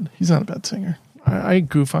not bad. He's not a bad singer. I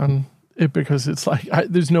goof on it because it's like,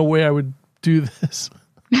 there's no way I would do this.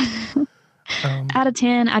 Out of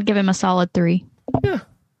 10, I'd give him a solid 3. Yeah.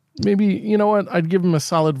 Maybe, you know what? I'd give him a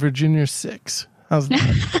solid Virginia 6. How's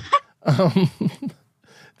that?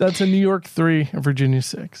 That's a New York 3, a Virginia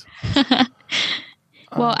 6.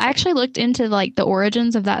 Well, I actually looked into like the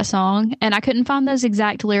origins of that song, and I couldn't find those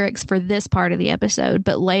exact lyrics for this part of the episode.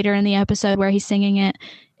 But later in the episode where he's singing it,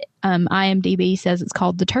 IMDb says it's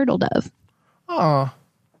called "The Turtle Dove." Ah,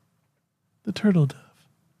 the Turtle Dove.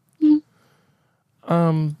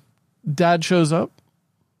 Mm-hmm. Dad shows up,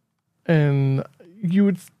 and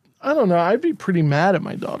I don't know. I'd be pretty mad at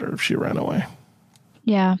my daughter if she ran away.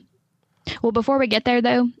 Yeah. Well, before we get there,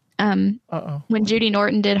 though. When Judy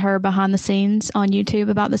Norton did her behind the scenes on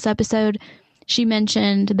YouTube about this episode, she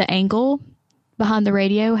mentioned the angle behind the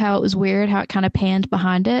radio, how it was weird, how it kind of panned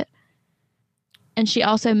behind it. And she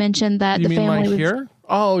also mentioned that you the mean family like was here?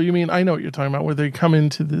 Oh, you mean, I know what you're talking about, where they come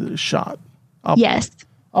into the shot. Yes.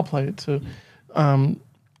 I'll play it too.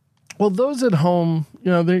 Well, those at home,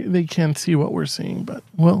 they can't see what we're seeing, but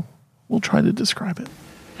we'll try to describe it.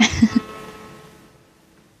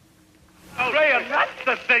 That's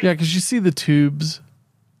the thing. Yeah, because you see the tubes,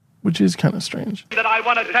 which is kind of strange. That I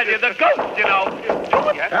want to tell you, the ghost, do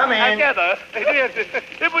it Come in. together.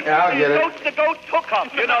 It was Yeah, I'll get it. the ghost hook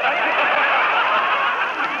up,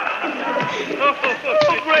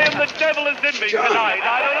 Oh, Graham, the devil is in me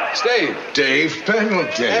tonight. Stay, Dave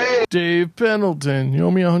Pendleton. Hey. Dave Pendleton, you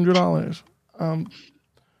owe me $100.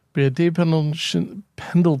 But yeah, Dave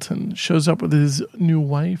Pendleton shows up with his new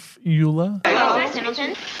wife, Eula. Hello,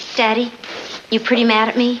 Pendleton. Daddy, you pretty mad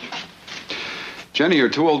at me? Jenny, you're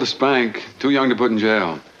too old to spank, too young to put in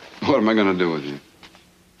jail. What am I going to do with you?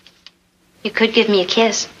 You could give me a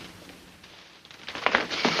kiss.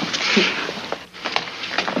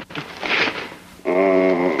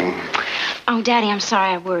 Oh, Daddy, I'm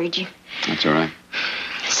sorry I worried you. That's all right.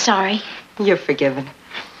 Sorry. You're forgiven.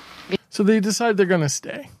 So they decide they're going to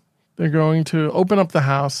stay. They're going to open up the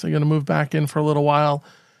house. They're going to move back in for a little while.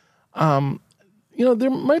 There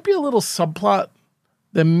might be a little subplot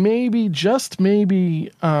that maybe, just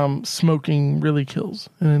maybe, smoking really kills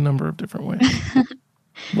in a number of different ways.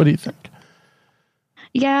 What do you think?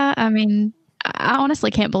 Yeah, I mean, I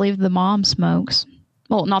honestly can't believe the mom smokes.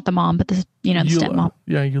 Well, not the mom, but the stepmom.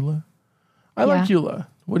 Yeah, Eula. I like Eula.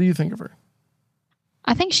 What do you think of her?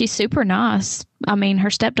 I think she's super nice. I mean, her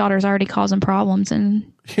stepdaughter's already causing problems,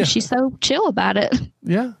 and she's so chill about it.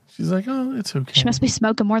 Yeah, she's like, oh, it's okay. She must be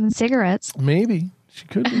smoking more than cigarettes. Maybe. She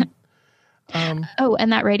could be. And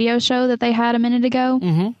that radio show that they had a minute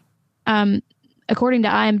ago, according to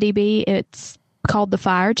IMDb, it's called The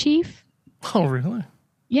Fire Chief. Oh, really?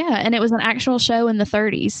 Yeah, and it was an actual show in the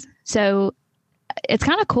 30s. So it's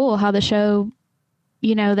kind of cool how the show,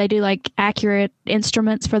 they do like accurate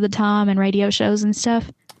instruments for the time and radio shows and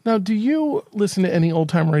stuff. Now, do you listen to any old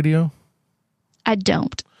time radio? I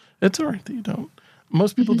don't. It's all right that you don't.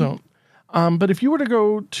 Most people don't. But if you were to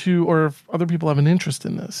go to, or if other people have an interest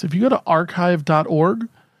in this, if you go to archive.org,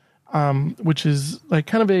 which is like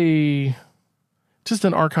kind of just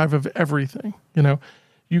an archive of everything,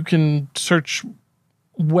 you can search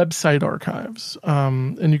website archives,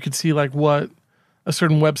 and you could see like what a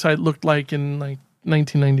certain website looked like in like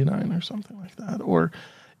 1999 or something like that. Or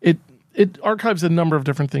it archives a number of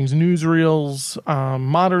different things, newsreels,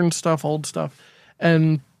 modern stuff, old stuff.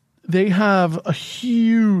 And they have a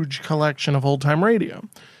huge collection of old time radio.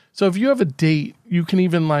 So if you have a date, you can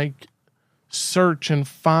even like search and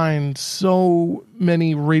find so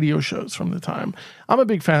many radio shows from the time. I'm a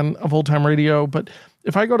big fan of old time radio, but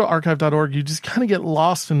if I go to archive.org, you just kind of get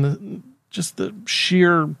lost in the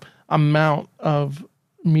sheer amount of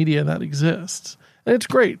media that exists. And it's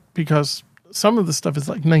great because some of the stuff is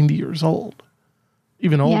like 90 years old,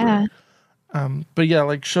 even older. Yeah. But yeah,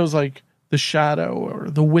 like shows like The Shadow or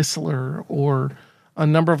The Whistler or a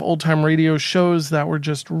number of old time radio shows that were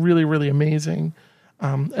just really, really amazing.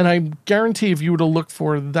 And I guarantee if you were to look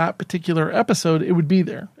for that particular episode, it would be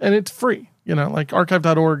there. And it's free. Like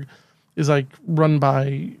archive.org is like run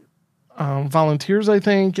by volunteers, I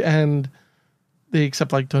think, and they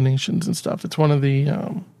accept like donations and stuff. It's one of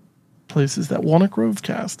the places that Walnut Grove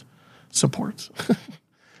Cast supports.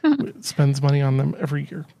 It spends money on them every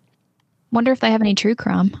year. Wonder if they have any true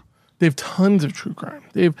crime. They have tons of true crime.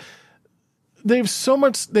 They have so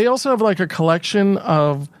much. They also have like a collection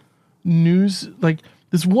of news. Like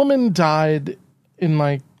this woman died in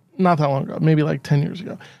like not that long ago, maybe like 10 years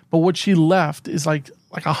ago. But what she left is like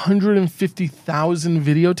 150,000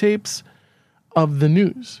 videotapes of the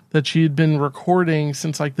news that she had been recording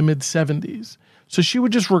since like the mid 70s. So she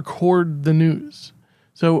would just record the news.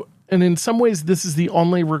 So, and in some ways, this is the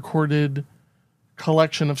only recorded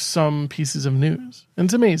collection of some pieces of news. And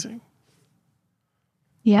it's amazing.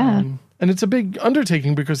 Yeah. And it's a big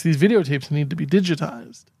undertaking because these videotapes need to be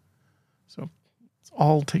digitized. So it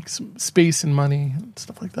all takes some space and money and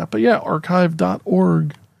stuff like that. But yeah,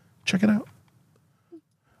 archive.org. Check it out.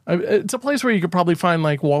 It's a place where you could probably find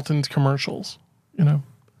like Waltons commercials,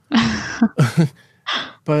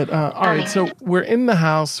 But all right, so we're in the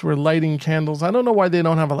house. We're lighting candles. I don't know why they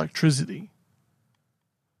don't have electricity.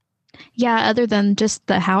 Yeah, other than just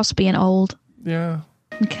the house being old. Yeah.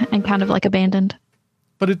 And kind of like abandoned.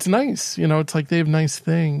 But it's nice. It's like they have nice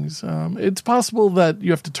things. It's possible that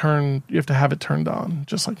you have to have it turned on,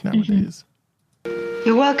 just like nowadays. Mm-hmm.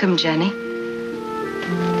 You're welcome, Jenny.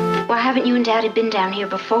 Why haven't you and Daddy been down here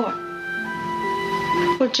before?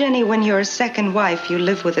 Well, Jenny, when you're a second wife, you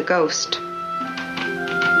live with a ghost.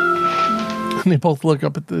 And they both look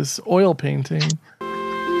up at this oil painting.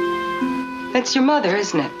 That's your mother,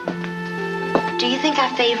 isn't it? Do you think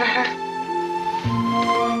I favor her?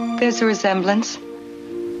 There's a resemblance.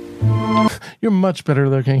 You're much better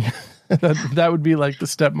looking. That would be like the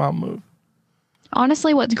stepmom move.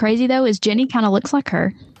 Honestly, what's crazy, though, is Jenny kind of looks like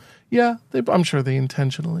her. Yeah, I'm sure they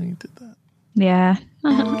intentionally did that. Yeah.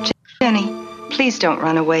 Jenny, please don't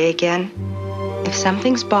run away again. If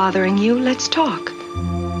something's bothering you, let's talk.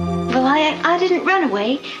 Well, I didn't run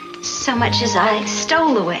away so much as I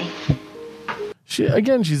stole away.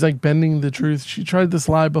 She's like bending the truth. She tried this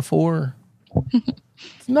lie before.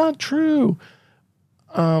 It's not true.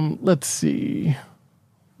 Let's see.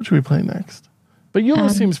 What should we play next? But Eula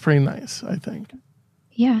seems pretty nice, I think.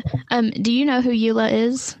 Yeah. Do you know who Eula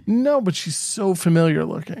is? No, but she's so familiar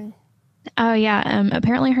looking. Oh, yeah.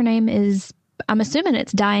 Apparently her name is, I'm assuming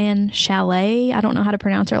it's Diane Chalet. I don't know how to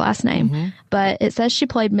pronounce her last name, but it says she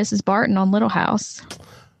played Mrs. Barton on Little House.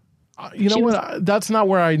 That's not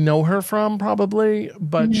where I know her from, probably,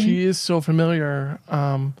 but she is so familiar.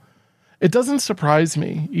 It doesn't surprise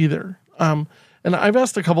me either. And I've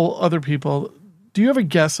asked a couple other people, do you have a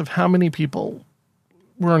guess of how many people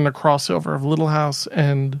were in the crossover of Little House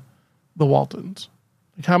and the Waltons?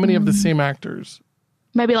 Like how many of the same actors?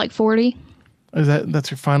 Maybe like 40.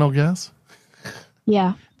 That's your final guess?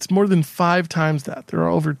 Yeah. It's more than 5 times that. There are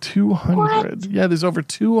over 200. What? Yeah, there's over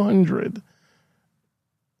 200.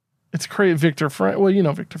 It's crazy. Victor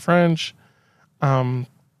French.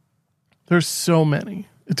 There's so many.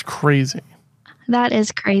 It's crazy. That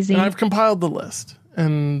is crazy. And I've compiled the list,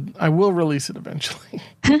 and I will release it eventually.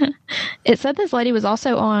 It said this lady was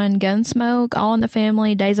also on Gunsmoke, All in the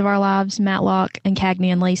Family, Days of Our Lives, Matlock, and Cagney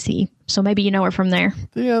and Lacey. So maybe you know her from there.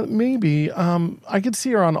 Yeah, maybe. I could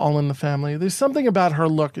see her on All in the Family. There's something about her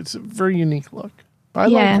look. It's a very unique look. I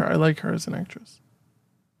like her. I like her as an actress.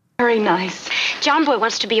 Very nice. John Boy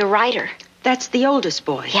wants to be a writer. That's the oldest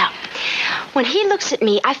boy. Yeah. When he looks at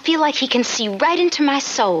me, I feel like he can see right into my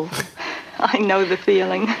soul. I know the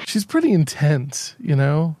feeling. She's pretty intense, you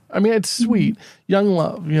know? I mean, it's sweet. Young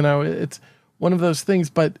love, you know? It's one of those things,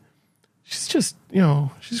 but she's just, you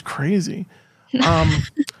know, she's crazy.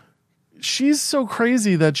 She's so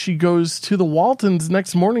crazy that she goes to the Waltons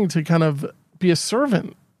next morning to kind of be a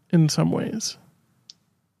servant in some ways.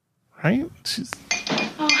 Right?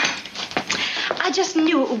 I just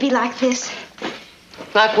knew it would be like this.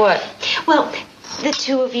 Like what? Well, the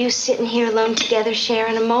two of you sitting here alone together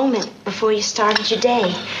sharing a moment before you started your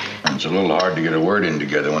day. It's a little hard to get a word in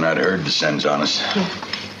together when that herd descends on us.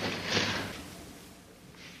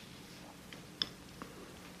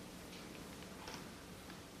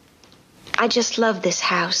 I just love this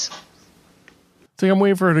house. So I'm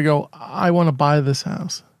waiting for her to go, I want to buy this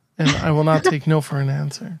house, and I will not take no for an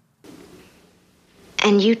answer.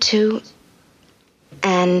 And you two,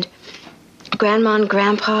 and Grandma and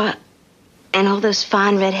Grandpa, and all those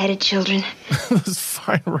fine red-headed children. Those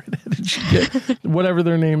fine red-headed whatever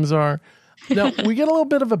their names are. Now, we get a little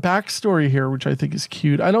bit of a backstory here, which I think is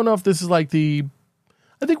cute. I don't know if this is like I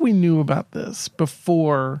think we knew about this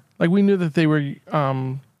before. Like, we knew that they were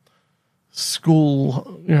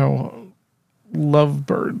school, you know,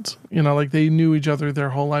 lovebirds. You know, like they knew each other their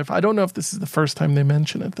whole life. I don't know if this is the first time they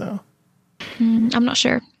mention it, though. I'm not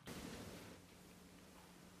sure.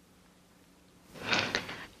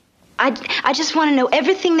 I just want to know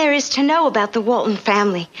everything there is to know about the Walton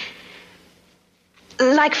family.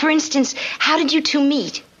 Like, for instance, how did you two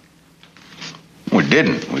meet? We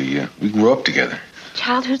didn't. We grew up together.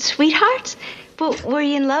 Childhood sweethearts? But were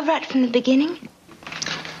you in love right from the beginning?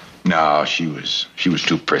 No, she was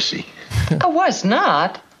too prissy. I was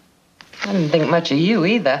not. I didn't think much of you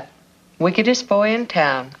either. Wickedest boy in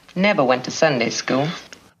town. Never went to Sunday school.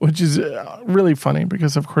 Which is really funny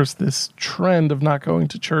because, of course, this trend of not going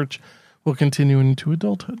to church will continue into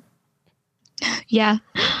adulthood. Yeah.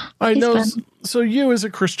 I know. So you as a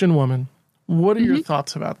Christian woman, what are your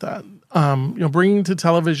thoughts about that? You know, bringing to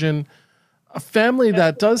television a family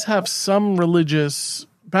that does have some religious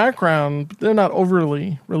background, but they're not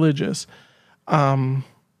overly religious. You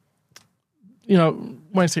know,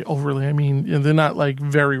 when I say overly, I mean, you know, they're not like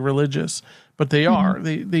very religious, but they are.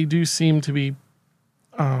 They do seem to be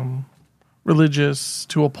religious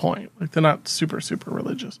to a point. Like they're not super, super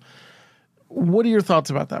religious. What are your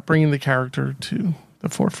thoughts about that? Bringing the character to the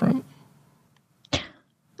forefront.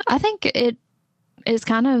 I think it is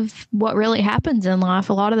kind of what really happens in life.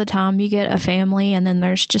 A lot of the time you get a family and then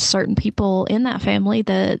there's just certain people in that family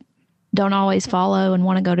that don't always follow and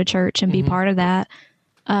want to go to church and be part of that.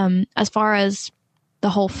 As far as the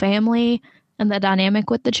whole family and the dynamic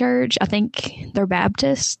with the church, I think they're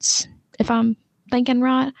Baptists, if I'm thinking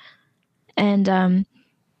right. And,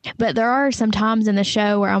 but there are some times in the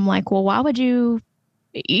show where I'm like, well, why would you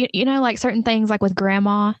know, like certain things, like with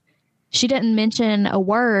Grandma, she didn't mention a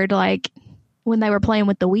word, like when they were playing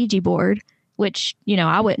with the Ouija board, which, you know,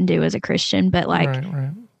 I wouldn't do as a Christian, but like,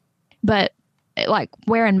 but like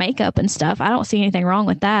wearing makeup and stuff, I don't see anything wrong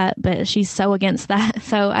with that, but she's so against that.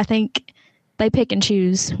 So I think they pick and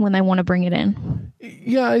choose when they want to bring it in.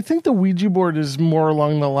 Yeah, I think the Ouija board is more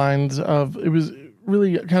along the lines of, it was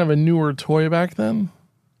really kind of a newer toy back then.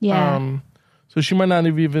 Yeah. So she might not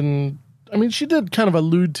have even, I mean, she did kind of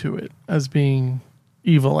allude to it as being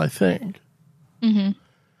evil, I think. Yeah,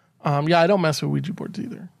 I don't mess with Ouija boards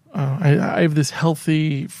either. I have this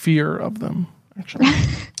healthy fear of them, actually.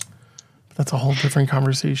 That's a whole different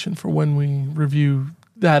conversation for when we review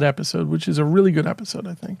that episode, which is a really good episode,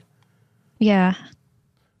 I think. Yeah.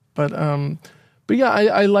 But yeah,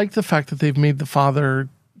 I like the fact that they've made the father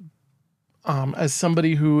as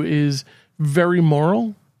somebody who is very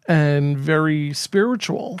moral and very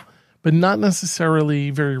spiritual, but not necessarily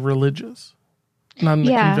very religious. Not in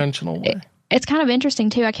the conventional way. It's kind of interesting,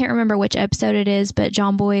 too. I can't remember which episode it is, but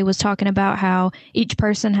John Boy was talking about how each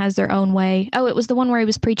person has their own way. Oh, it was the one where he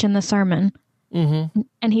was preaching the sermon.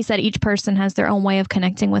 And he said each person has their own way of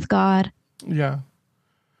connecting with God. Yeah.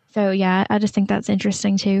 So, yeah, I just think that's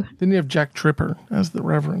interesting, too. Then you have Jack Tripper as the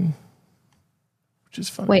Reverend, which is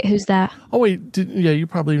funny. Wait, who's that? Oh, wait. You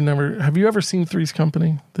probably never... Have you ever seen Three's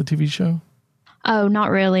Company, the TV show? Oh, not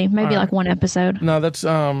really. Maybe All like one episode. No, that's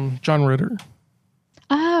John Ritter.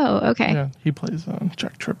 Oh, okay. Yeah, he plays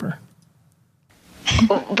Jack Tripper.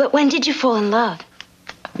 But when did you fall in love?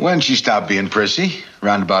 When she stopped being prissy,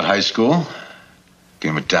 round about high school.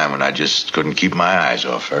 Came a time when I just couldn't keep my eyes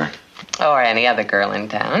off her. Or any other girl in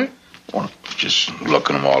town. Well, just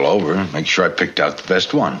looking them all over, make sure I picked out the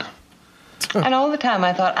best one. And all the time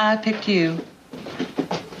I thought I picked you.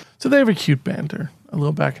 So they have a cute banter, a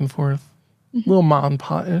little back and forth, a little mom and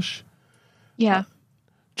pa-ish. Yeah.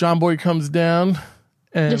 John Boy comes down.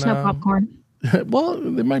 And, just no popcorn. Well,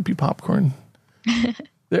 there might be popcorn.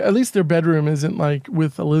 At least their bedroom isn't like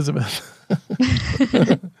with Elizabeth.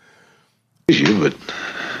 But...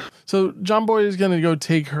 So John Boy is going to go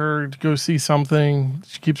take her to go see something.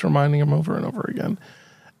 She keeps reminding him over and over again.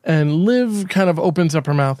 And Liv kind of opens up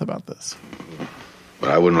her mouth about this.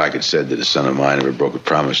 But I wouldn't like it said that a son of mine ever broke a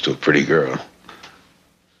promise to a pretty girl.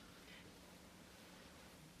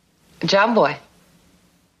 John Boy,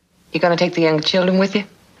 you going to take the young children with you?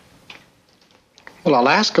 Well, I'll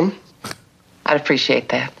ask them. I'd appreciate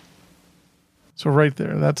that. So right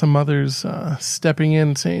there, that's a mother's stepping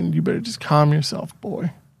in saying, you better just calm yourself,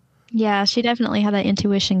 boy. Yeah, she definitely had that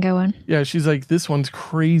intuition going. Yeah, she's like, this one's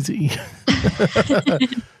crazy.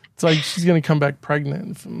 It's like she's going to come back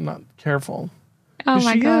pregnant if I'm not careful. Oh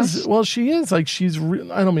my gosh. Well, she is. Like, she's,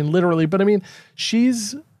 I don't mean literally, but I mean,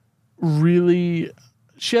 she's really,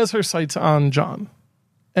 she has her sights on John.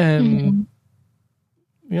 And,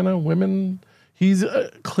 you know, women, he's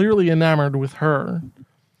clearly enamored with her.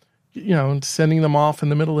 You know, sending them off in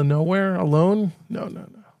the middle of nowhere alone? No.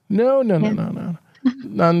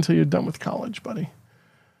 Not until you're done with college, buddy.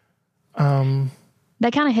 They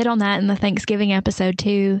kind of hit on that in the Thanksgiving episode,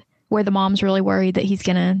 too, where the mom's really worried that he's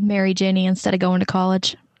going to marry Jenny instead of going to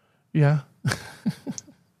college. Yeah.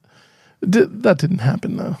 That didn't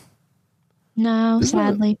happen, though. No,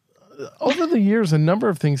 sadly. Over the years, a number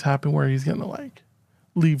of things happen where he's going to, like,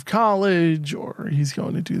 leave college or he's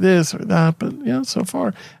going to do this or that. But, yeah, so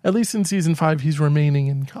far, at least in season 5, he's remaining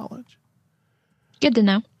in college. Good to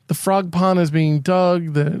know. The frog pond is being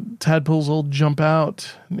dug. The tadpoles all jump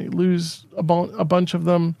out and they lose a bunch of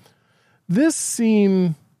them. This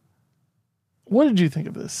scene, what did you think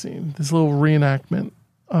of this scene? This little reenactment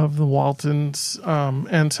of the Waltons'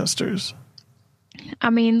 ancestors. I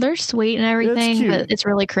mean, they're sweet and everything, but it's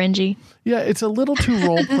really cringy. Yeah, it's a little too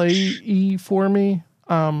role play-y for me.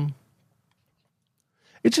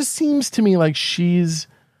 It just seems to me like she's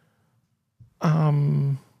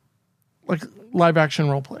like live action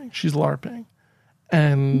role playing. She's LARPing.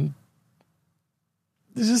 And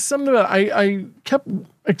there's just something about I kept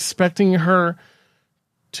expecting her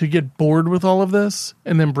to get bored with all of this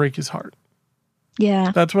and then break his heart.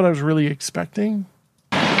 Yeah. That's what I was really expecting.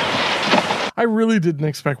 I really didn't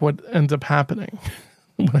expect what ends up happening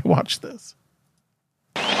when I watched this.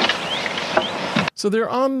 So they're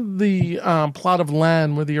on the plot of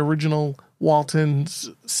land where the original Waltons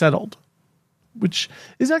settled, which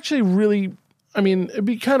is actually really, I mean, it'd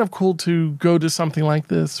be kind of cool to go to something like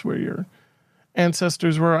this where your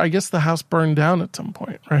ancestors were. I guess the house burned down at some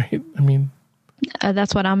point, right? I mean,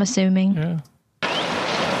 that's what I'm assuming. Yeah.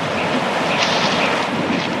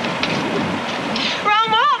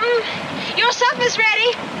 Wrong Walton! Your supper's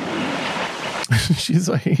ready. He's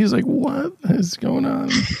like, what is going on?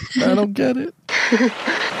 I don't get it.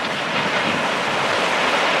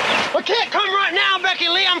 I can't come right now, Becky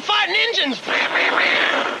Lee. I'm fighting engines.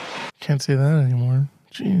 Can't say that anymore.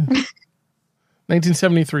 Jeez.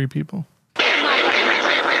 1973, people.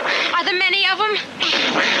 Are there many of them?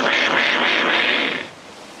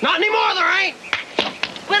 Not anymore, there ain't.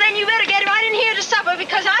 Well, then you better get right in here to supper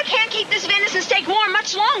because I can't keep this venison steak warm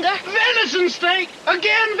much longer. Venison steak?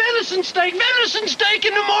 Again, venison steak. Venison steak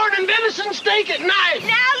in the morning, venison steak at night.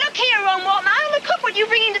 Now, look here, Rome Walton. I only cook what you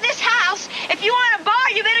bring into this house. If you want a bar,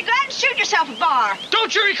 you better go out and shoot yourself a bar.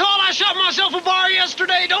 Don't you recall I shot myself a bar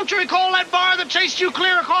yesterday? Don't you recall that bar that chased you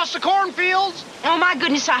clear across the cornfields? Oh, my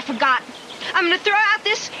goodness, I forgot. I'm going to throw out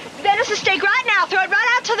this venison steak right now. Throw it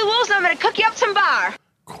right out to the wolves, and I'm going to cook you up some bar.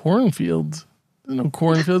 Cornfields? There's no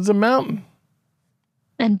cornfields, a mountain.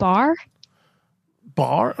 And bar?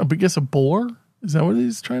 Bar? I guess a boar? Is that what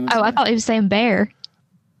he's trying to say? Oh, I thought he was saying bear.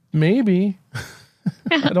 Maybe.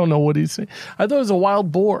 I don't know what he's saying. I thought it was a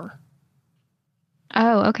wild boar.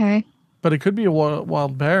 Oh, okay. But it could be a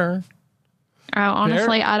wild bear. Oh,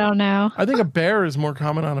 honestly, bear? I don't know. I think a bear is more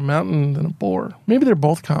common on a mountain than a boar. Maybe they're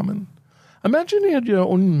both common. Imagine you had your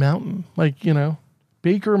own mountain. Like, you know,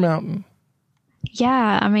 Baker Mountain.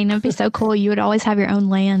 Yeah, I mean, it'd be so cool. You would always have your own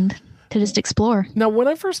land to just explore. Now, when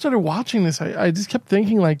I first started watching this, I just kept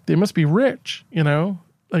thinking, like, they must be rich, you know?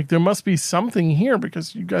 Like, there must be something here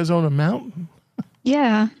because you guys own a mountain.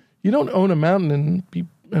 Yeah. You don't own a mountain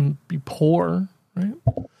and be poor, right?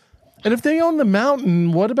 And if they own the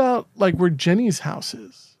mountain, what about, like, where Jenny's house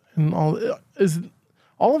is? And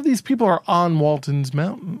all of these people are on Waltons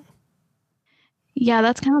Mountain. Yeah,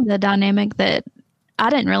 that's kind of the dynamic that I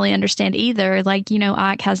didn't really understand either. Like, you know,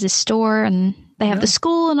 Ike has this store and they have the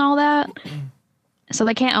school and all that. So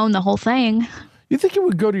they can't own the whole thing. You think it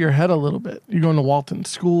would go to your head a little bit. You're going to Walton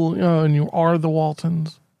school, you know, and you are the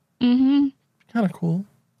Waltons. Mm-hmm. Kind of cool.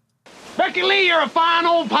 Becky Lee, you're a fine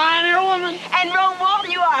old pioneer woman. And Rome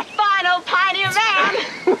Walton, you are a fine old pioneer man.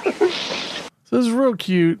 So this is real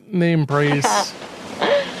cute name brace.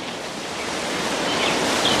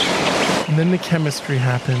 And then the chemistry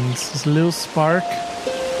happens. This little spark.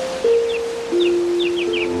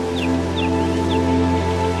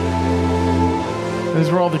 This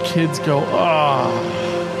is where all the kids go,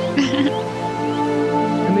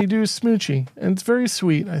 and they do a smoochie. And it's very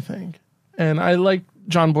sweet, I think. And I like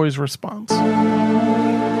John Boy's response.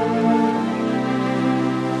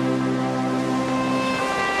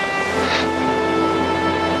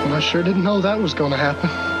 I sure didn't know that was going to happen.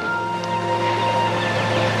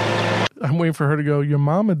 I'm waiting for her to go, your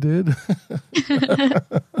mama did. It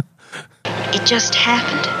just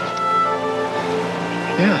happened.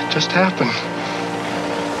 Yeah, it just happened.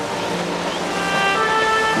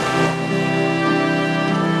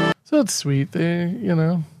 So it's sweet. They, you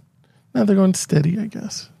know, now they're going steady, I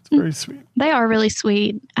guess. It's very sweet. They are really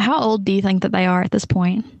sweet. How old do you think that they are at this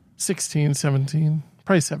point? 16, 17.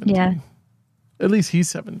 Probably 17. Yeah. At least he's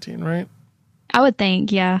 17, right? I would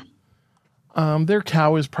think, yeah. Their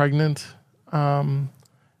cow is pregnant. John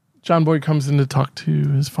Boy comes in to talk to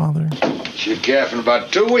his father. She'll calf in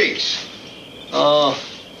about 2 weeks. Oh.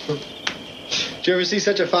 Did you ever see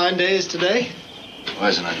such a fine day as today? It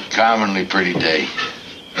was an uncommonly pretty day.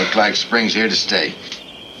 Looked like spring's here to stay.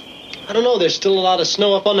 I don't know. There's still a lot of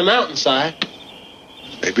snow up on the mountainside.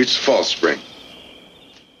 Maybe it's false spring.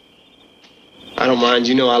 I don't mind.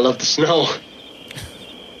 You know I love the snow.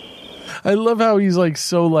 I love how he's like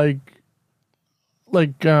so like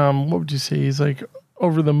what would you say? He's like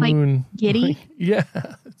over the moon. Like giddy? Like, yeah.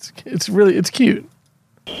 It's really cute.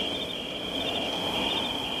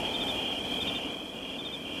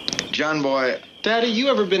 John Boy. Daddy, you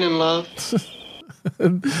ever been in love?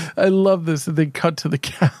 I love this that they cut to the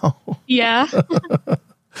cow. Yeah.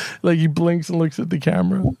 Like he blinks and looks at the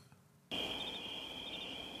camera.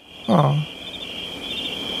 Oh.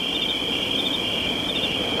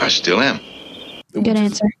 I still am. Good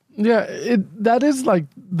answer. Yeah, that is like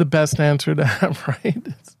the best answer to have, right?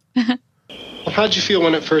 How'd you feel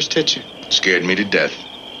when it first hit you? Scared me to death.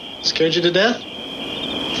 Scared you to death?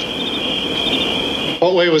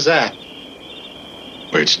 What way was that?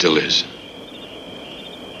 Where it still is.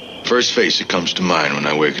 First face that comes to mind when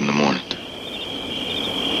I wake in the morning.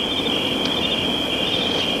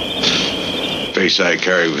 Face I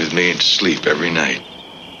carry with me into sleep every night.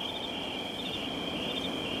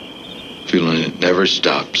 Feeling it never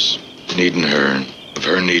stops. Needing her and of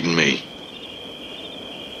her needing me.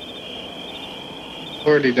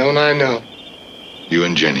 Lordy, don't I know. You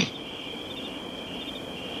and Jenny.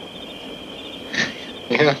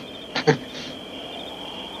 Yeah.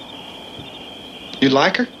 You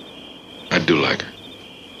like her? I do like her.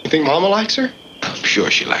 You think Mama likes her? I'm sure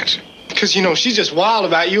she likes her. Because, you know, she's just wild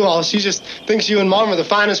about you all. She just thinks you and Mom are the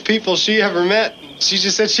finest people she ever met. She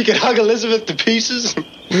just said she could hug Elizabeth to pieces. Wait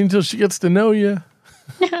until she gets to know you.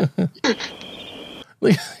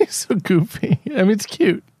 Like, he's so goofy. I mean, it's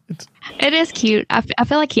cute. It is cute. I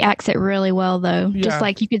feel like he acts it really well, though. Yeah. Just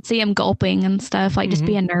like you could see him gulping and stuff, like just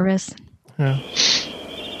being nervous. Yeah.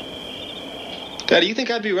 Daddy, you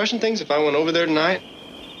think I'd be rushing things if I went over there tonight?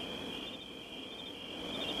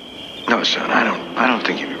 No, son, I don't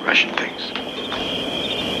think you'd be rushing things.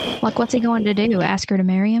 Like, what's he going to do? Ask her to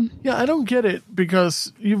marry him? Yeah, I don't get it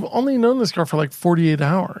because you've only known this girl for like 48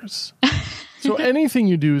 hours. So anything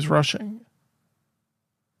you do is rushing.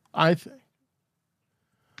 I think.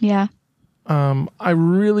 Yeah. I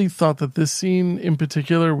really thought that this scene in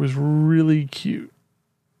particular was really cute.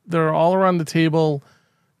 They're all around the table.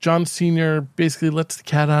 John Sr. basically lets the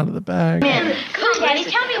cat out of the bag. Man, come on, Daddy,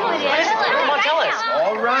 tell me what it is. Come on, tell us.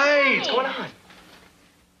 All right. What's going on?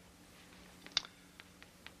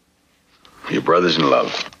 Your brother's in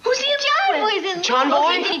love. Who's he in love with? John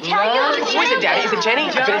Boy? Did he tell you? Who is it, Daddy? Is it Jenny?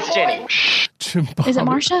 I bet it's Jenny. Jim Bob. Is it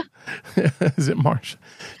Marcia? Is it Marcia?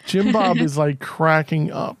 Jim Bob is like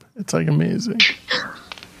cracking up. It's like amazing.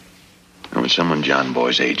 And when someone John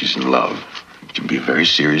Boy's age is in love, it can be a very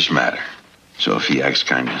serious matter. So if he acts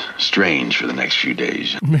kind of strange for the next few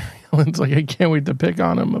days... Mary Ellen's like, I can't wait to pick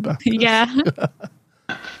on him about this. Yeah.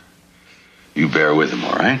 You bear with him,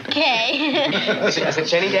 all right? Okay. Is it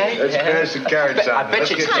Jenny, Daddy? Let's pass the carrots out. I bet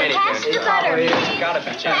you it's Jenny. Pass the butter. It's gotta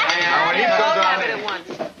be Jenny. Now, when he comes on in...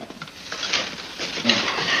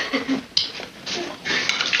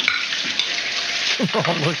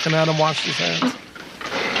 Oh, looking at him wash his hands.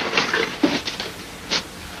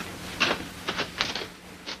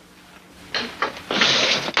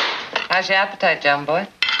 How's your appetite, John Boy?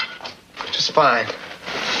 Just fine.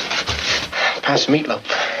 Pass the meatloaf.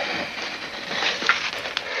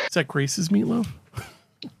 Is that Grace's meatloaf?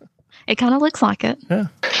 It kind of looks like it. Yeah.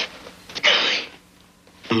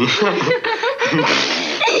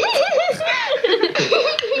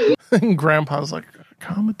 And Grandpa's like,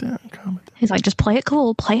 calm it down. He's like, just play it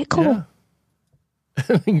cool. Play it cool.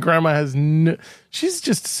 Yeah. And Grandma has she's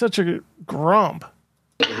just such a grump.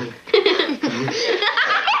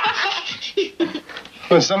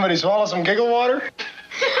 When somebody swallows some giggle water?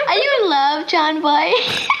 Are you in love, John Boy?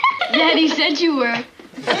 Daddy said you were.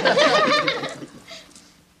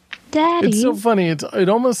 Daddy. It's so funny. It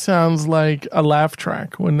almost sounds like a laugh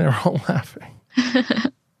track when they're all laughing.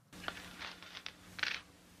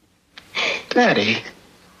 Daddy.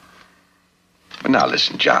 But now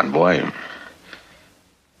listen, John Boy.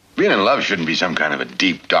 Being in love shouldn't be some kind of a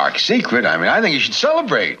deep, dark secret. I mean, I think you should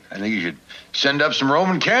celebrate. I think you should send up some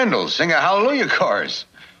Roman candles, sing a hallelujah chorus.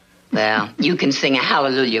 Well, you can sing a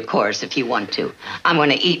hallelujah chorus if you want to. I'm going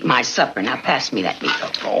to eat my supper. Now pass me that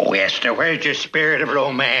meatloaf. Oh, Esther, where's your spirit of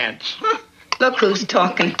romance? Look who's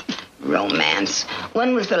talking. Romance.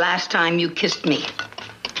 When was the last time you kissed me?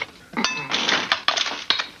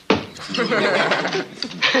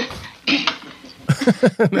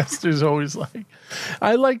 Esther's always like,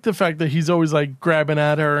 I like the fact that he's always like grabbing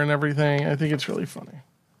at her and everything. I think it's really funny.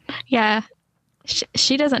 Yeah.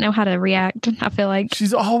 She doesn't know how to react, I feel like.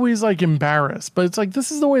 She's always like embarrassed, but it's like,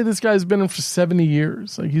 this is the way this guy's been for 70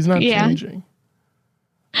 years. Like, he's not changing.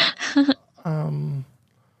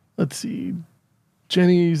 Let's see.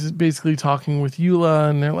 Jenny's basically talking with Eula,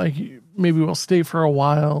 and they're like, maybe we'll stay for a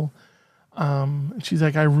while. And she's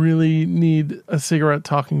like, I really need a cigarette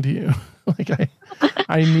talking to you. Like,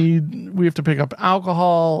 we have to pick up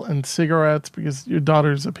alcohol and cigarettes because your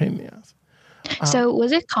daughter's a pain in the ass. So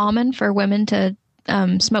was it common for women to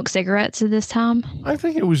smoke cigarettes at this time? I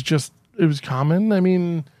think it was common. I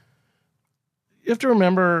mean, you have to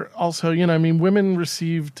remember also, women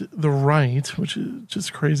received the right, which is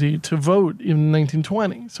just crazy, to vote in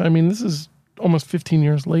 1920. So, I mean, this is almost 15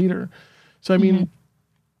 years later. So, I mean,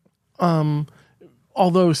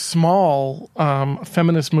 although small,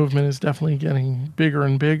 feminist movement is definitely getting bigger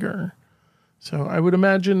and bigger. So I would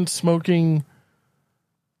imagine smoking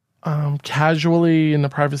casually in the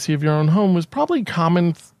privacy of your own home was probably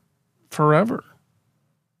common forever.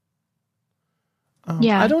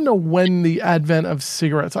 I don't know when the advent of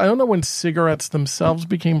cigarettes, I don't know when cigarettes themselves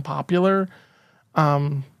became popular.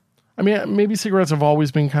 I mean, maybe cigarettes have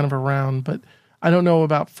always been kind of around, but I don't know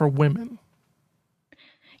about for women.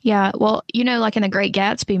 Yeah, well, like in the Great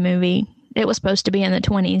Gatsby movie, it was supposed to be in the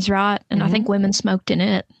 1920s, right? And I think women smoked in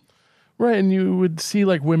it. Right, and you would see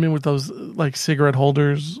like women with those like cigarette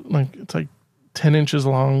holders, like it's like 10 inches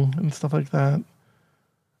long and stuff like that.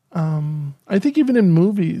 I think even in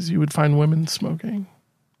movies you would find women smoking.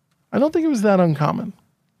 I don't think it was that uncommon.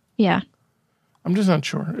 Yeah. I'm just not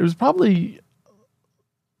sure. It was probably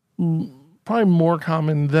more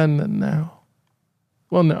common then than now.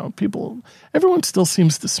 Well, no, everyone still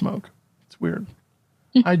seems to smoke. It's weird.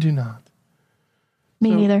 I do not.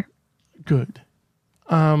 Me neither. Good.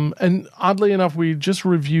 And oddly enough, we just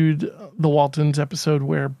reviewed the Waltons episode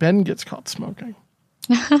where Ben gets caught smoking.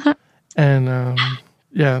 And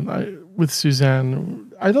with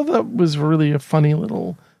Suzanne, I thought that was really a funny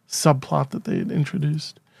little subplot that they had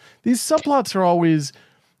introduced. These subplots are always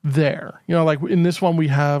there. Like in this one, we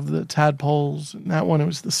have the tadpoles. In that one, it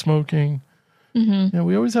was the smoking. Mm-hmm. Yeah,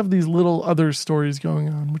 we always have these little other stories going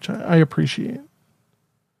on, which I appreciate.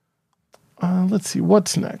 Let's see,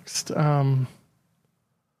 what's next?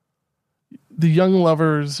 The young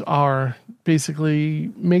lovers are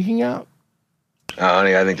basically making out.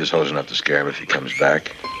 Honey, I think this hoe's enough to scare him if he comes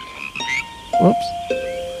back. Whoops.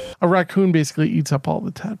 A raccoon basically eats up all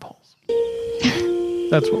the tadpoles.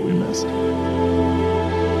 That's what we missed.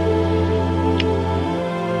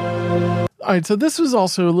 All right, so this was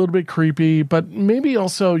also a little bit creepy, but maybe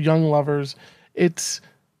also young lovers. It's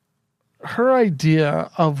her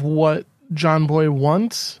idea of what John Boy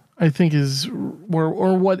wants, I think, is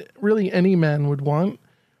or what really any man would want,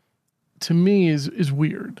 to me is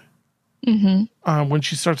weird. Mm-hmm. When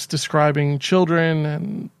she starts describing children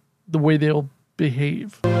and the way they'll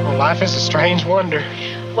behave. Well, life is a strange wonder.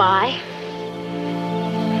 Why?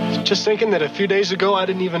 Just thinking that a few days ago I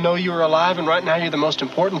didn't even know you were alive, and right now you're the most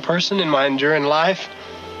important person in my enduring life.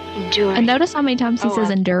 Enduring. And notice how many times he says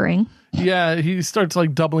enduring. Yeah, he starts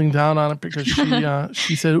like doubling down on it because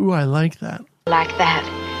she said, "Ooh, I like that." Like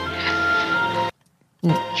that.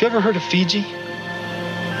 You ever heard of Fiji?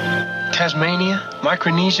 Tasmania?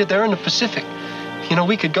 Micronesia? They're in the Pacific. You know,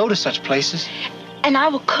 we could go to such places. And I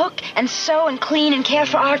will cook and sew and clean and care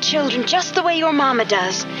for our children just the way your mama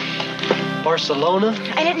does. Barcelona?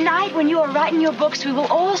 And at night when you are writing your books, we will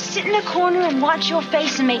all sit in a corner and watch your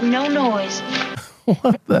face and make no noise.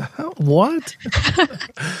 What the hell? What?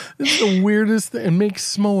 This is the weirdest thing. And make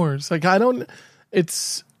s'mores. Like,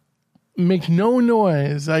 it's make no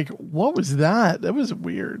noise. Like, what was that? That was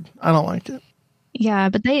weird. I don't like it. Yeah,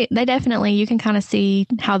 but they definitely, you can kind of see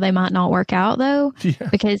how they might not work out though,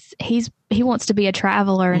 because he wants to be a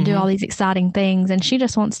traveler and do all these exciting things, and she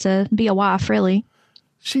just wants to be a wife, really.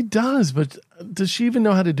 She does, but does she even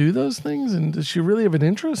know how to do those things? And does she really have an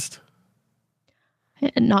interest?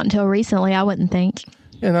 Not until recently, I wouldn't think.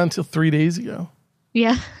 Yeah, not until 3 days ago.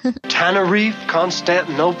 Yeah. Tenerife,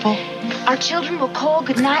 Constantinople. Our children will call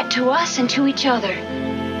goodnight to us and to each other.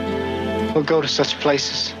 We'll go to such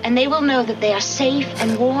places. And they will know that they are safe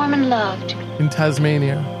and warm and loved. In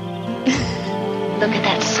Tasmania. Look at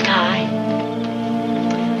that sky.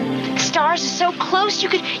 The stars are so close you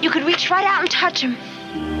could reach right out and touch them.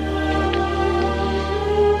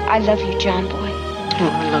 I love you, John boy. Oh,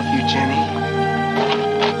 I love you, Jenny.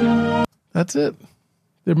 That's it.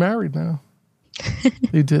 They're married now.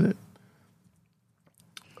 They did it.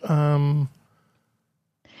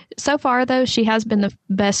 So far, though, she has been the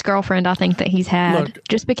best girlfriend I think that he's had. Look,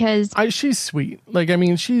 just because she's sweet. Like, I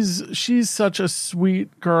mean, she's such a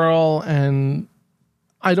sweet girl, and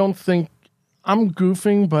I don't think I'm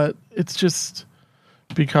goofing, but it's just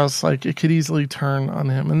because like it could easily turn on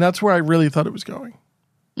him, and that's where I really thought it was going.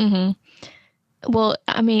 Mm-hmm. Well,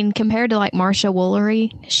 I mean, compared to like Marcia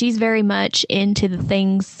Woolery, she's very much into the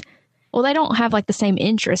things. Well, they don't have like the same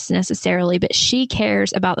interests necessarily, but she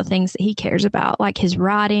cares about the things that he cares about, like his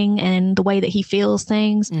writing and the way that he feels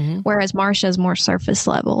things. Mm-hmm. Whereas Marcia's more surface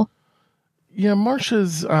level. Yeah,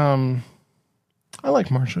 Marcia's. I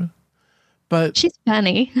like Marcia, but she's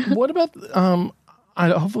funny. What about?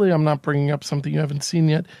 Hopefully, I'm not bringing up something you haven't seen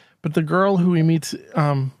yet. But the girl who he meets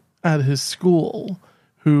at his school,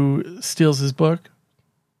 who steals his book.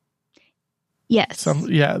 Yes.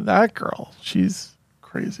 Yeah, that girl. She's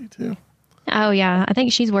crazy too. Oh yeah, I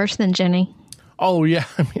think she's worse than Jenny. Oh yeah,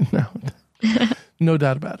 I mean no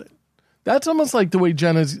doubt about it. That's almost like the way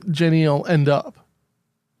Jenny will end up.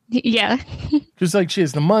 Yeah, just like she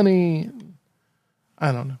has the money.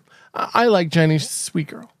 I don't know. I like Jenny. She's a sweet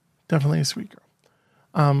girl, definitely a sweet girl.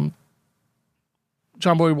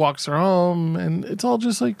 John Boy walks her home, and it's all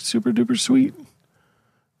just like super duper sweet.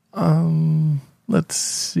 Let's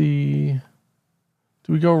see.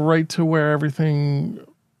 Do we go right to where everything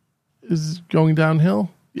is going downhill?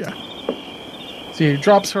 Yeah. See, he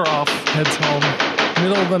drops her off, heads home,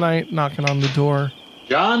 middle of the night, knocking on the door.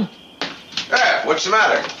 John? Hey, what's the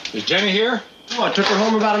matter? Is Jenny here? Oh, I took her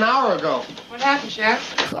home about an hour ago. What happened,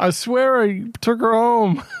 Sheriff? I swear I took her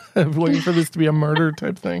home. I'm waiting for this to be a murder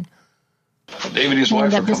type thing. David and his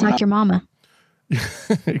wife are just coming like your mama.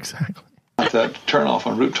 Exactly. At that turnoff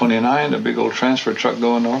on Route 29, a big old transfer truck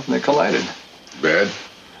going north, and they collided. Bad?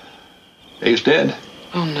 Dave's dead.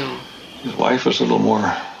 Oh, no. His wife was a little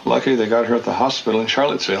more lucky. They got her at the hospital in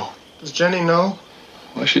Charlottesville. Does Jenny know?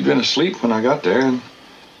 Well, she'd been asleep when I got there, and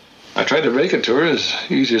I tried to break it to her as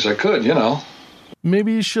easy as I could, you know.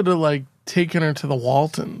 Maybe you should have, like, taken her to the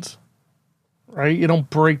Waltons, right? You don't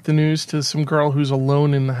break the news to some girl who's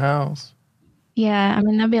alone in the house. Yeah, I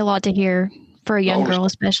mean, that'd be a lot to hear for a young girl,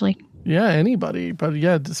 especially. Yeah, anybody, but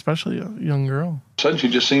yeah, especially a young girl. Suddenly she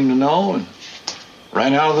just seemed to know and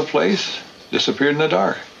ran out of the place, disappeared in the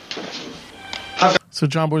dark. So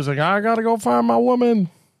John Boy's like, I gotta go find my woman.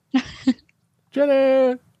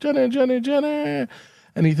 Jenny.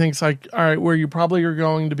 And he thinks like, all right, where you probably are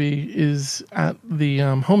going to be is at the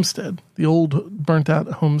homestead, the old burnt out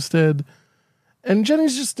homestead. And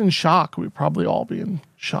Jenny's just in shock. We'd probably all be in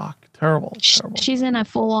shock. Terrible. She's in a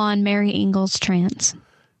full-on Mary Ingalls trance.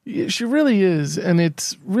 Yeah, she really is. And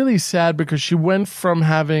it's really sad because she went from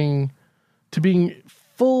having to being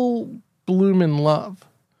full bloom in love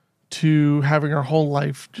to having her whole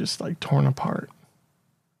life just like torn apart.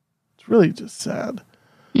 It's really just sad.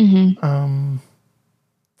 Mm-hmm.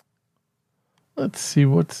 Let's see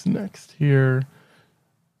what's next here.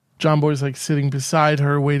 John Boy's like sitting beside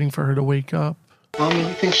her, waiting for her to wake up. Mom, you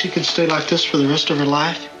think she could stay like this for the rest of her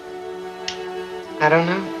life? I don't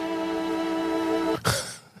know.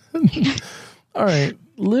 All right,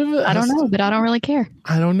 Liv. I don't know, but I don't really care.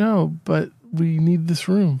 I don't know, but we need this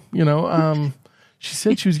room. She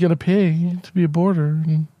said she was going to pay to be a boarder.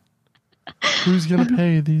 And who's going to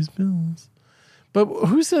pay these bills? But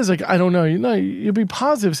who says, like, I don't know? You'd be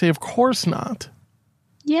positive, say, of course not.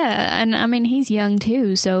 Yeah, and I mean, he's young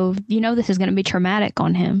too, so this is going to be traumatic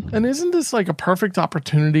on him. And isn't this like a perfect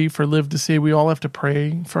opportunity for Liv to say we all have to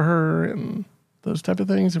pray for her and those type of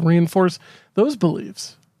things and reinforce those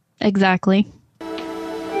beliefs? Exactly.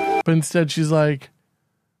 But instead she's like,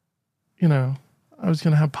 I was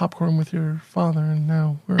going to have popcorn with your father, and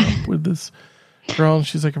now we're up with this girl, and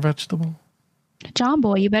she's like a vegetable. John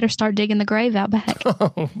Boy, you better start digging the grave out back.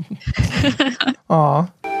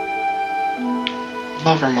 Aw.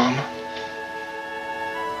 Love her, Mama.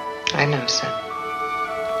 I know, son.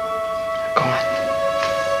 Go on.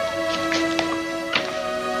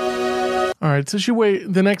 All right, so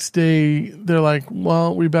the next day, they're like,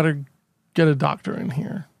 well, we better get a doctor in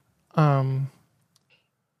here. And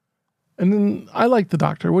then I like the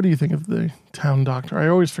doctor. What do you think of the town doctor? I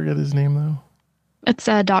always forget his name, though. It's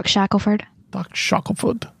Doc Shackelford. Doc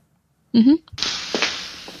Shackelford. Mm-hmm.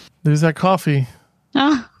 There's that coffee.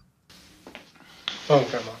 Ah. Oh,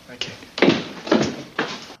 Grandma, thank you.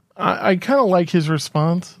 I kind of like his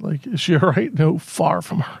response. Like, is she all right? No, far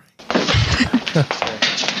from her.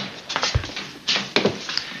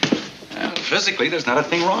 Physically, there's not a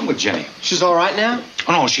thing wrong with Jenny. She's all right now?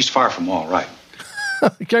 Oh, no, she's far from all right.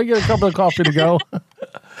 Can I get a cup of coffee to go?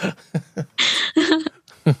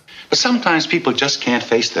 But sometimes people just can't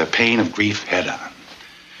face the pain of grief head on.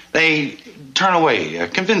 They turn away,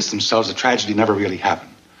 convince themselves the tragedy never really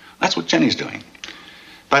happened. That's what Jenny's doing.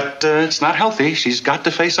 But it's not healthy. She's got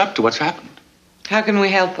to face up to what's happened. How can we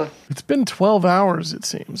help her? It's been 12 hours, it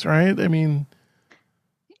seems, right? I mean...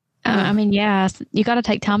 yeah, you got to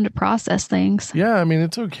take time to process things. Yeah, I mean,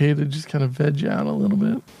 it's okay to just kind of veg out a little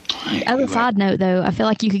bit. As a side note, though, I feel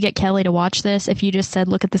like you could get Kelly to watch this if you just said,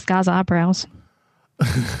 look at this guy's eyebrows.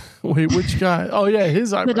 Wait, which guy? Oh, yeah,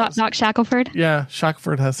 his eyebrows. Doc Shackelford? Yeah,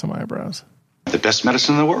 Shackelford has some eyebrows. The best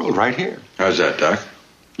medicine in the world right here. How's that, Doc?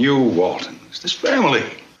 You Waltons, this family.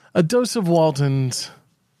 A dose of Waltons.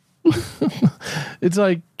 It's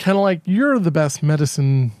like, kind of like, you're the best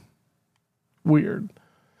medicine. Weird.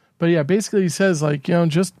 But yeah, basically he says, like,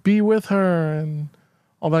 just be with her and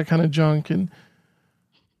all that kind of junk. And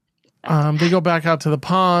they go back out to the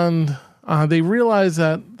pond. They realize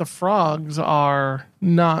that the frogs are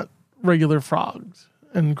not regular frogs.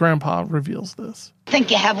 And Grandpa reveals this. I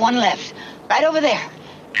think you have one left. Right over there.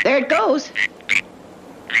 There it goes.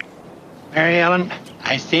 Mary Ellen,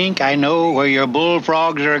 I think I know where your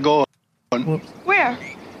bullfrogs are going. Where?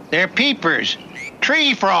 They're peepers.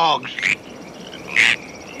 Tree frogs.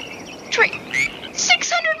 Tree.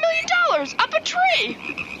 $600 million up a tree.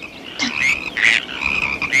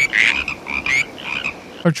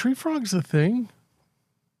 Are tree frogs a thing?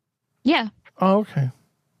 Yeah. Oh, okay.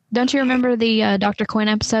 Don't you remember the Dr. Quinn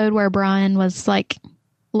episode where Brian was like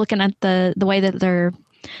looking at the way that they're,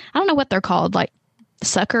 I don't know what they're called, like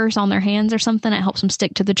suckers on their hands or something. It helps them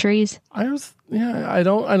stick to the trees. I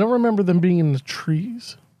don't remember them being in the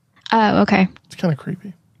trees. Oh, okay. It's kind of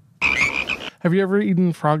creepy. Have you ever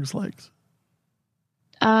eaten frog's legs?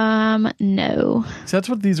 No. So that's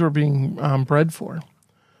what these were being bred for.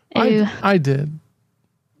 Ew. I did.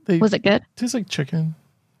 Was it good? Tastes like chicken.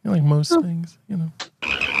 Like most things,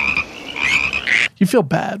 You feel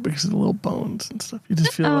bad because of the little bones and stuff. You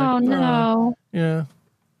just feel oh, no. Yeah.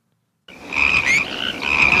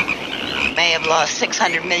 May have lost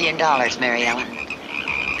 $600 million, Mary Ellen.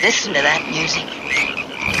 Listen to that music.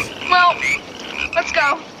 Well, let's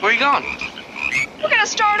go. Where are you going? We're going to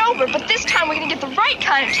start over, but this time we're going to get the right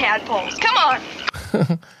kind of tadpoles. Come on.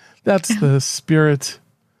 That's the spirit.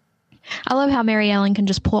 I love how Mary Ellen can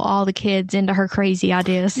just pull all the kids into her crazy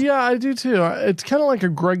ideas. Yeah, I do too. It's kind of like a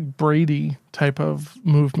Greg Brady type of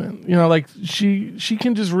movement. Like she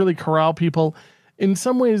can just really corral people in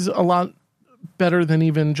some ways a lot better than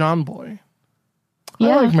even John Boy.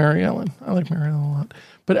 Yeah. I like Mary Ellen. a lot.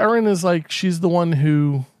 But Erin is like, she's the one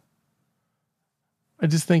who I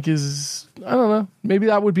just think is, I don't know, maybe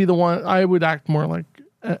that would be the one. I would act more like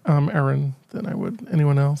Erin than I would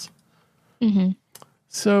anyone else. Mm-hmm.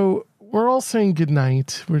 So we're all saying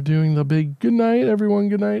goodnight. We're doing the big goodnight, everyone,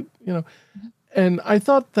 goodnight, And I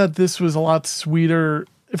thought that this was a lot sweeter.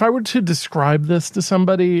 If I were to describe this to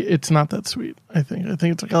somebody, it's not that sweet, I think. I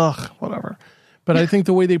think it's like, ugh, whatever. But I think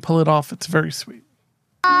the way they pull it off, it's very sweet.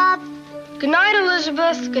 Good night,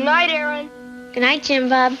 Elizabeth. Good night, Aaron. Good night, Jim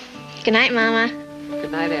Bob. Good night, Mama.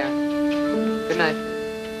 Good night, Aaron. Good night.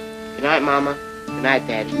 Good night, Mama. Good night,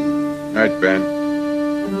 Daddy. Night, Ben.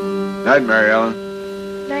 Night, Mary Ellen.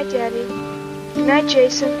 Good night, Daddy. Good night,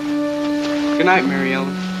 Jason. Good night, Mary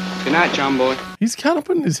Ellen. Good night, John Boy. He's kind of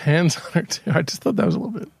putting his hands on her, too. I just thought that was a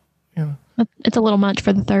little bit, It's a little much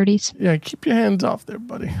for the 30s. Yeah, keep your hands off there,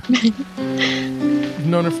 buddy. You've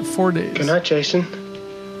known her for 4 days. Good night, Jason.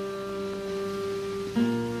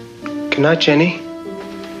 Good night, Jenny.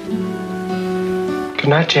 Good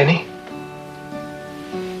night, Jenny.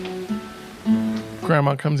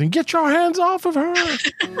 Grandma comes in. Get your hands off of her.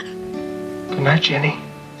 Good night, Jenny.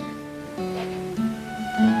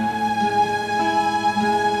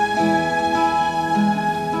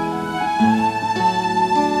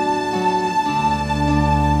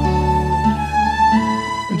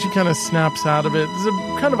 And she kind of snaps out of it. It's a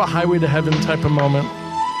kind of a highway to heaven type of moment.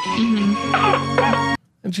 Mm-hmm.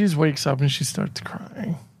 And she just wakes up and she starts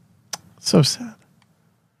crying. So sad.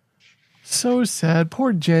 So sad.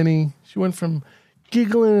 Poor Jenny. She went from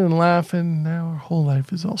giggling and laughing. Now her whole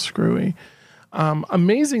life is all screwy.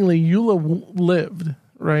 Amazingly, Eula lived,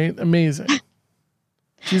 right? Amazing.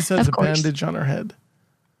 She just has a bandage on her head.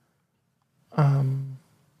 So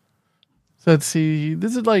let's see.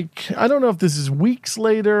 This is like, I don't know if this is weeks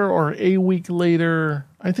later or a week later.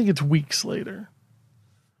 I think it's weeks later.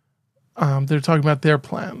 They're talking about their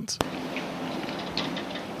plans.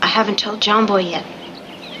 I haven't told John Boy yet.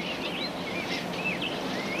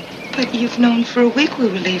 But you've known for a week we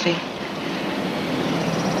were leaving.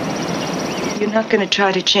 You're not going to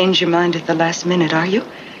try to change your mind at the last minute, are you?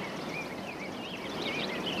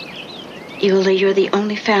 Eula, you're the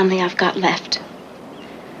only family I've got left.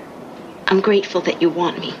 I'm grateful that you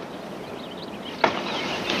want me.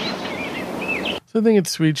 So I think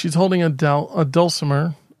it's sweet. She's holding a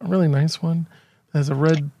dulcimer, a really nice one. It has a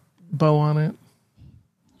red bow on it.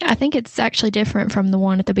 I think it's actually different from the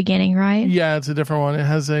one at the beginning, right? Yeah, it's a different one. It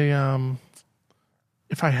has a,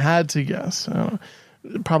 if I had to guess,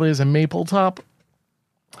 it probably has a maple top.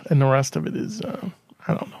 And the rest of it is, I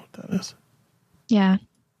don't know what that is. Yeah.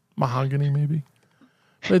 Mahogany, maybe.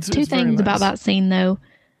 But it's Two things nice about that scene, though.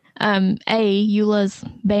 Eula's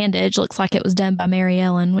bandage looks like it was done by Mary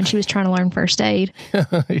Ellen when she was trying to learn first aid.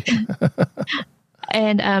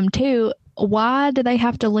 And two, why do they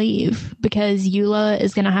have to leave? Because Eula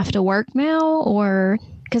is going to have to work now? Or,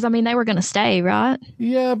 because, I mean, they were going to stay, right?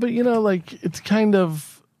 Yeah, but, it's kind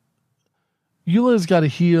of, Eula's got to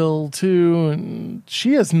heal, too, and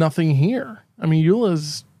she has nothing here. I mean,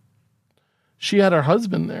 she had her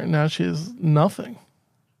husband there. Now she has nothing.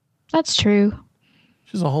 That's true.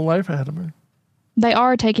 She has a whole life ahead of her. They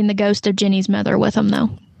are taking the ghost of Jenny's mother with them,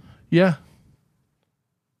 though. Yeah.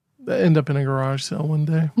 They end up in a garage sale one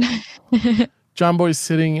day. John Boy's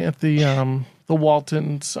sitting at the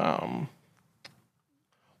Waltons,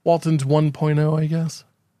 Waltons 1.0, I guess.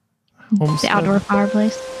 Homestead. The outdoor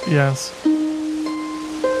fireplace. Yes.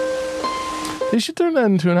 They should turn that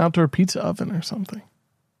into an outdoor pizza oven or something.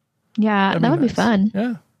 Yeah, that would be fun.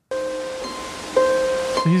 Yeah.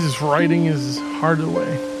 So he's just writing his heart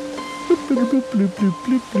away. Bloop, bloop, bloop, bloop, bloop,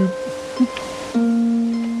 bloop, bloop.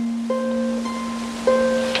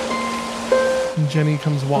 And Jenny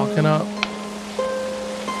comes walking up.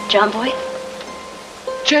 John Boy?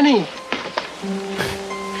 Jenny!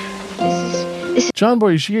 John Boy,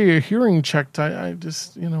 you should get your hearing checked. I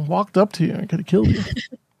just, walked up to you. I could have killed you.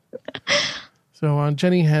 So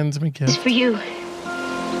Jenny hands me a gift. It's for you.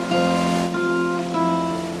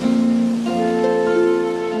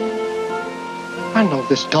 I know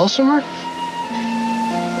this dulcimer.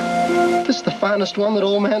 This is the finest one that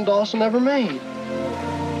old man Dawson ever made.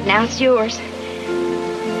 Now it's yours.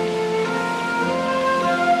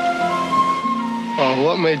 Oh,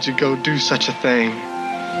 what made you go do such a thing?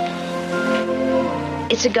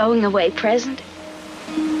 It's a going away present.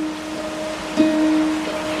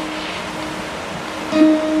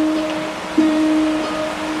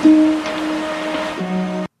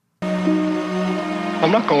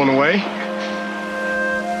 I'm not going away.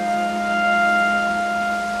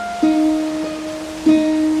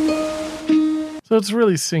 So it's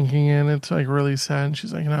really sinking in. It's like really sad. And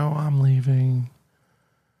she's like, no, I'm leaving.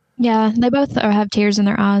 Yeah, they both have tears in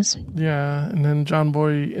their eyes. Yeah, and then John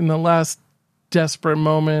Boy, in the last desperate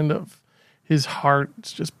moment of his heart,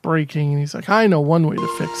 it's just breaking, and he's like, I know one way to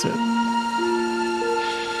fix it.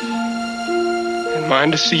 And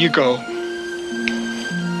mine to see you go.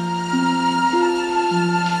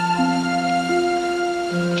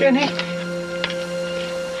 Jenny,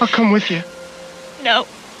 I'll come with you. No.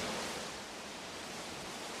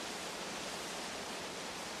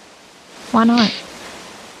 Why not?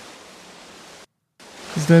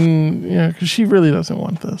 Because then, because she really doesn't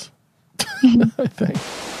want this. I think.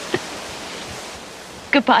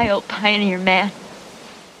 Goodbye, old pioneer man.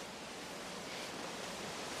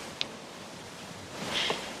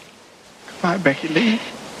 Goodbye, Becky Lee.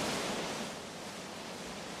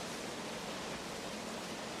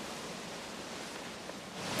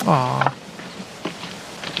 Aw.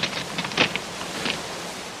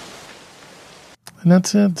 And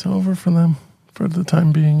that's it. It's over for them. For the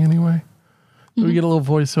time being, anyway. Mm-hmm. We get a little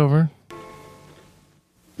voiceover.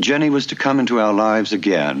 Jenny was to come into our lives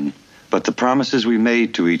again, but the promises we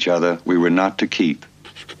made to each other we were not to keep.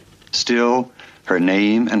 Still, her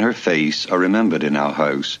name and her face are remembered in our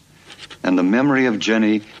house, and the memory of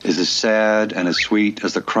Jenny is as sad and as sweet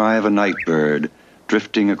as the cry of a night bird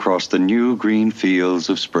drifting across the new green fields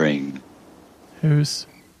of spring. House.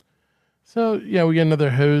 So, yeah, we get another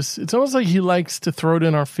house. It's almost like he likes to throw it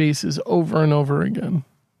in our faces over and over again.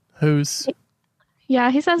 House. Yeah,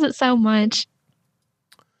 he says it so much.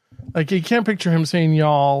 Like, you can't picture him saying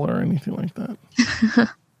y'all or anything like that.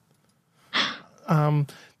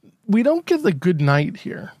 We don't get the good night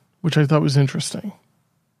here, which I thought was interesting.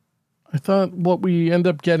 I thought what we end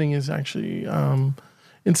up getting is actually,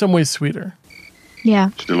 in some ways, sweeter.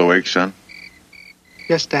 Yeah. Still awake, son?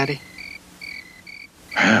 Yes, Daddy.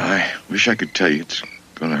 Well, I wish I could tell you it's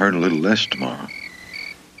going to hurt a little less tomorrow.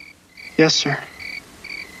 Yes, sir.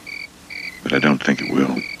 But I don't think it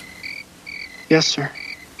will. Yes, sir.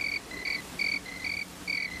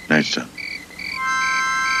 Night, son.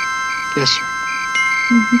 Yes, sir.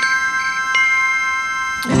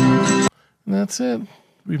 And that's it.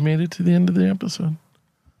 We've made it to the end of the episode.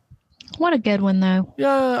 What a good one, though.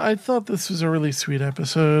 Yeah, I thought this was a really sweet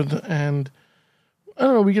episode. And I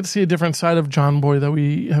don't know, we get to see a different side of John Boy that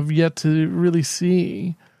we have yet to really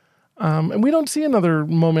see. And we don't see another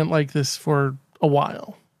moment like this for a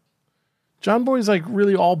while. John Boy's like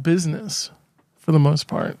really all business for the most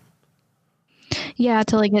part. Yeah,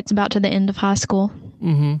 until he gets about to the end of high school.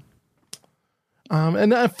 Mm-hmm.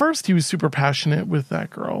 And at first he was super passionate with that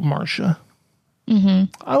girl, Marcia. Mm-hmm.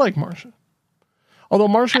 I like Marcia. Although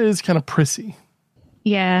Marcia is kind of prissy.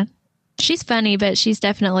 Yeah. She's funny, but she's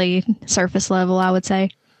definitely surface level, I would say.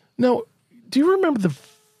 Now, do you remember the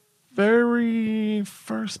very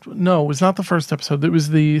first? No, it was not the first episode. It was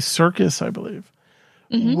the circus, I believe,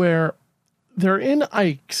 where they're in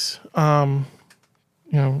Ike's,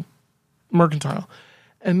 mercantile.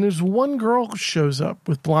 And there's one girl who shows up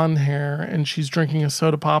with blonde hair and she's drinking a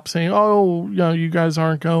soda pop saying, oh, you guys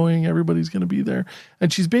aren't going. Everybody's going to be there.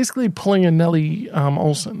 And she's basically pulling a Nellie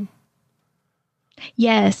Olson.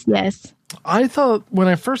 Yes, yes. I thought when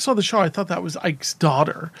I first saw the show, I thought that was Ike's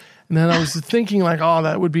daughter. And then I was thinking like, oh,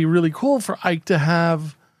 that would be really cool for Ike to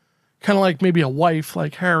have kind of like maybe a wife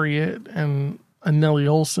like Harriet and a Nellie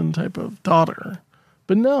Olson type of daughter.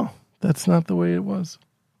 But no, that's not the way it was.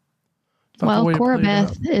 Well, Cora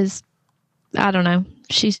Beth is, I don't know.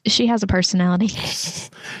 She has a personality.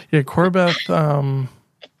 Yeah, Cora Beth. That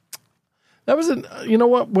was you know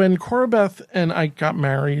what? When Cora Beth and Ike got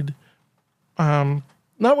married, not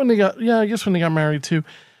when they got, I guess when they got married too.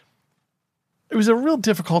 It was a real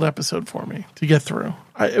difficult episode for me to get through.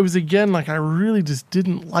 It was again like I really just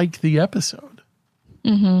didn't like the episode.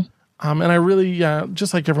 Mm-hmm. And I really,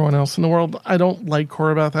 just like everyone else in the world, I don't like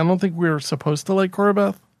Cora Beth. I don't think we're supposed to like Cora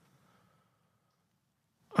Beth.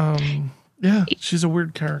 Yeah, she's a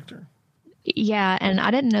weird character. Yeah, and I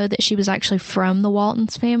didn't know that she was actually from the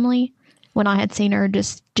Waltons family when I had seen her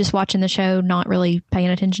just watching the show, not really paying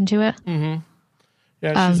attention to it. Mm-hmm.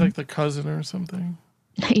 Yeah, she's like the cousin or something.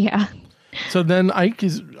 Yeah. So then Ike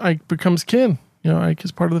becomes kin. Ike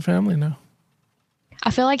is part of the family now. I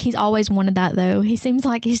feel like he's always wanted that, though. He seems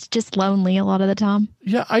like he's just lonely a lot of the time.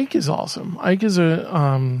 Yeah, Ike is awesome. Ike is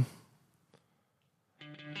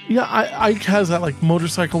Ike has that like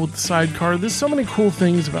motorcycle with the sidecar. There's so many cool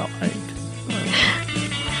things about Ike.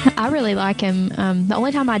 I really like him. The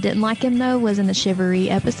only time I didn't like him, though, was in the Shivery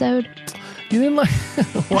episode. You didn't like...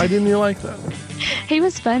 Why didn't you like that? He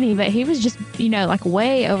was funny, but he was just, like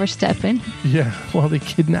way overstepping. Yeah, well, they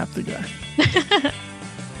kidnapped the guy.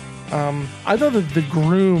 I thought that the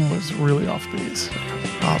groom was really off base.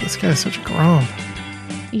 Oh, this guy's such a grown.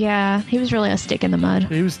 Yeah, he was really a stick in the mud.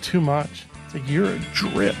 He was too much. It's like, you're a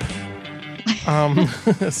drip.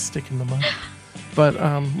 A stick in the mud. But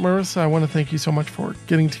Marissa, I want to thank you so much for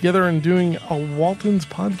getting together and doing a Waltons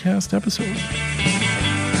podcast episode.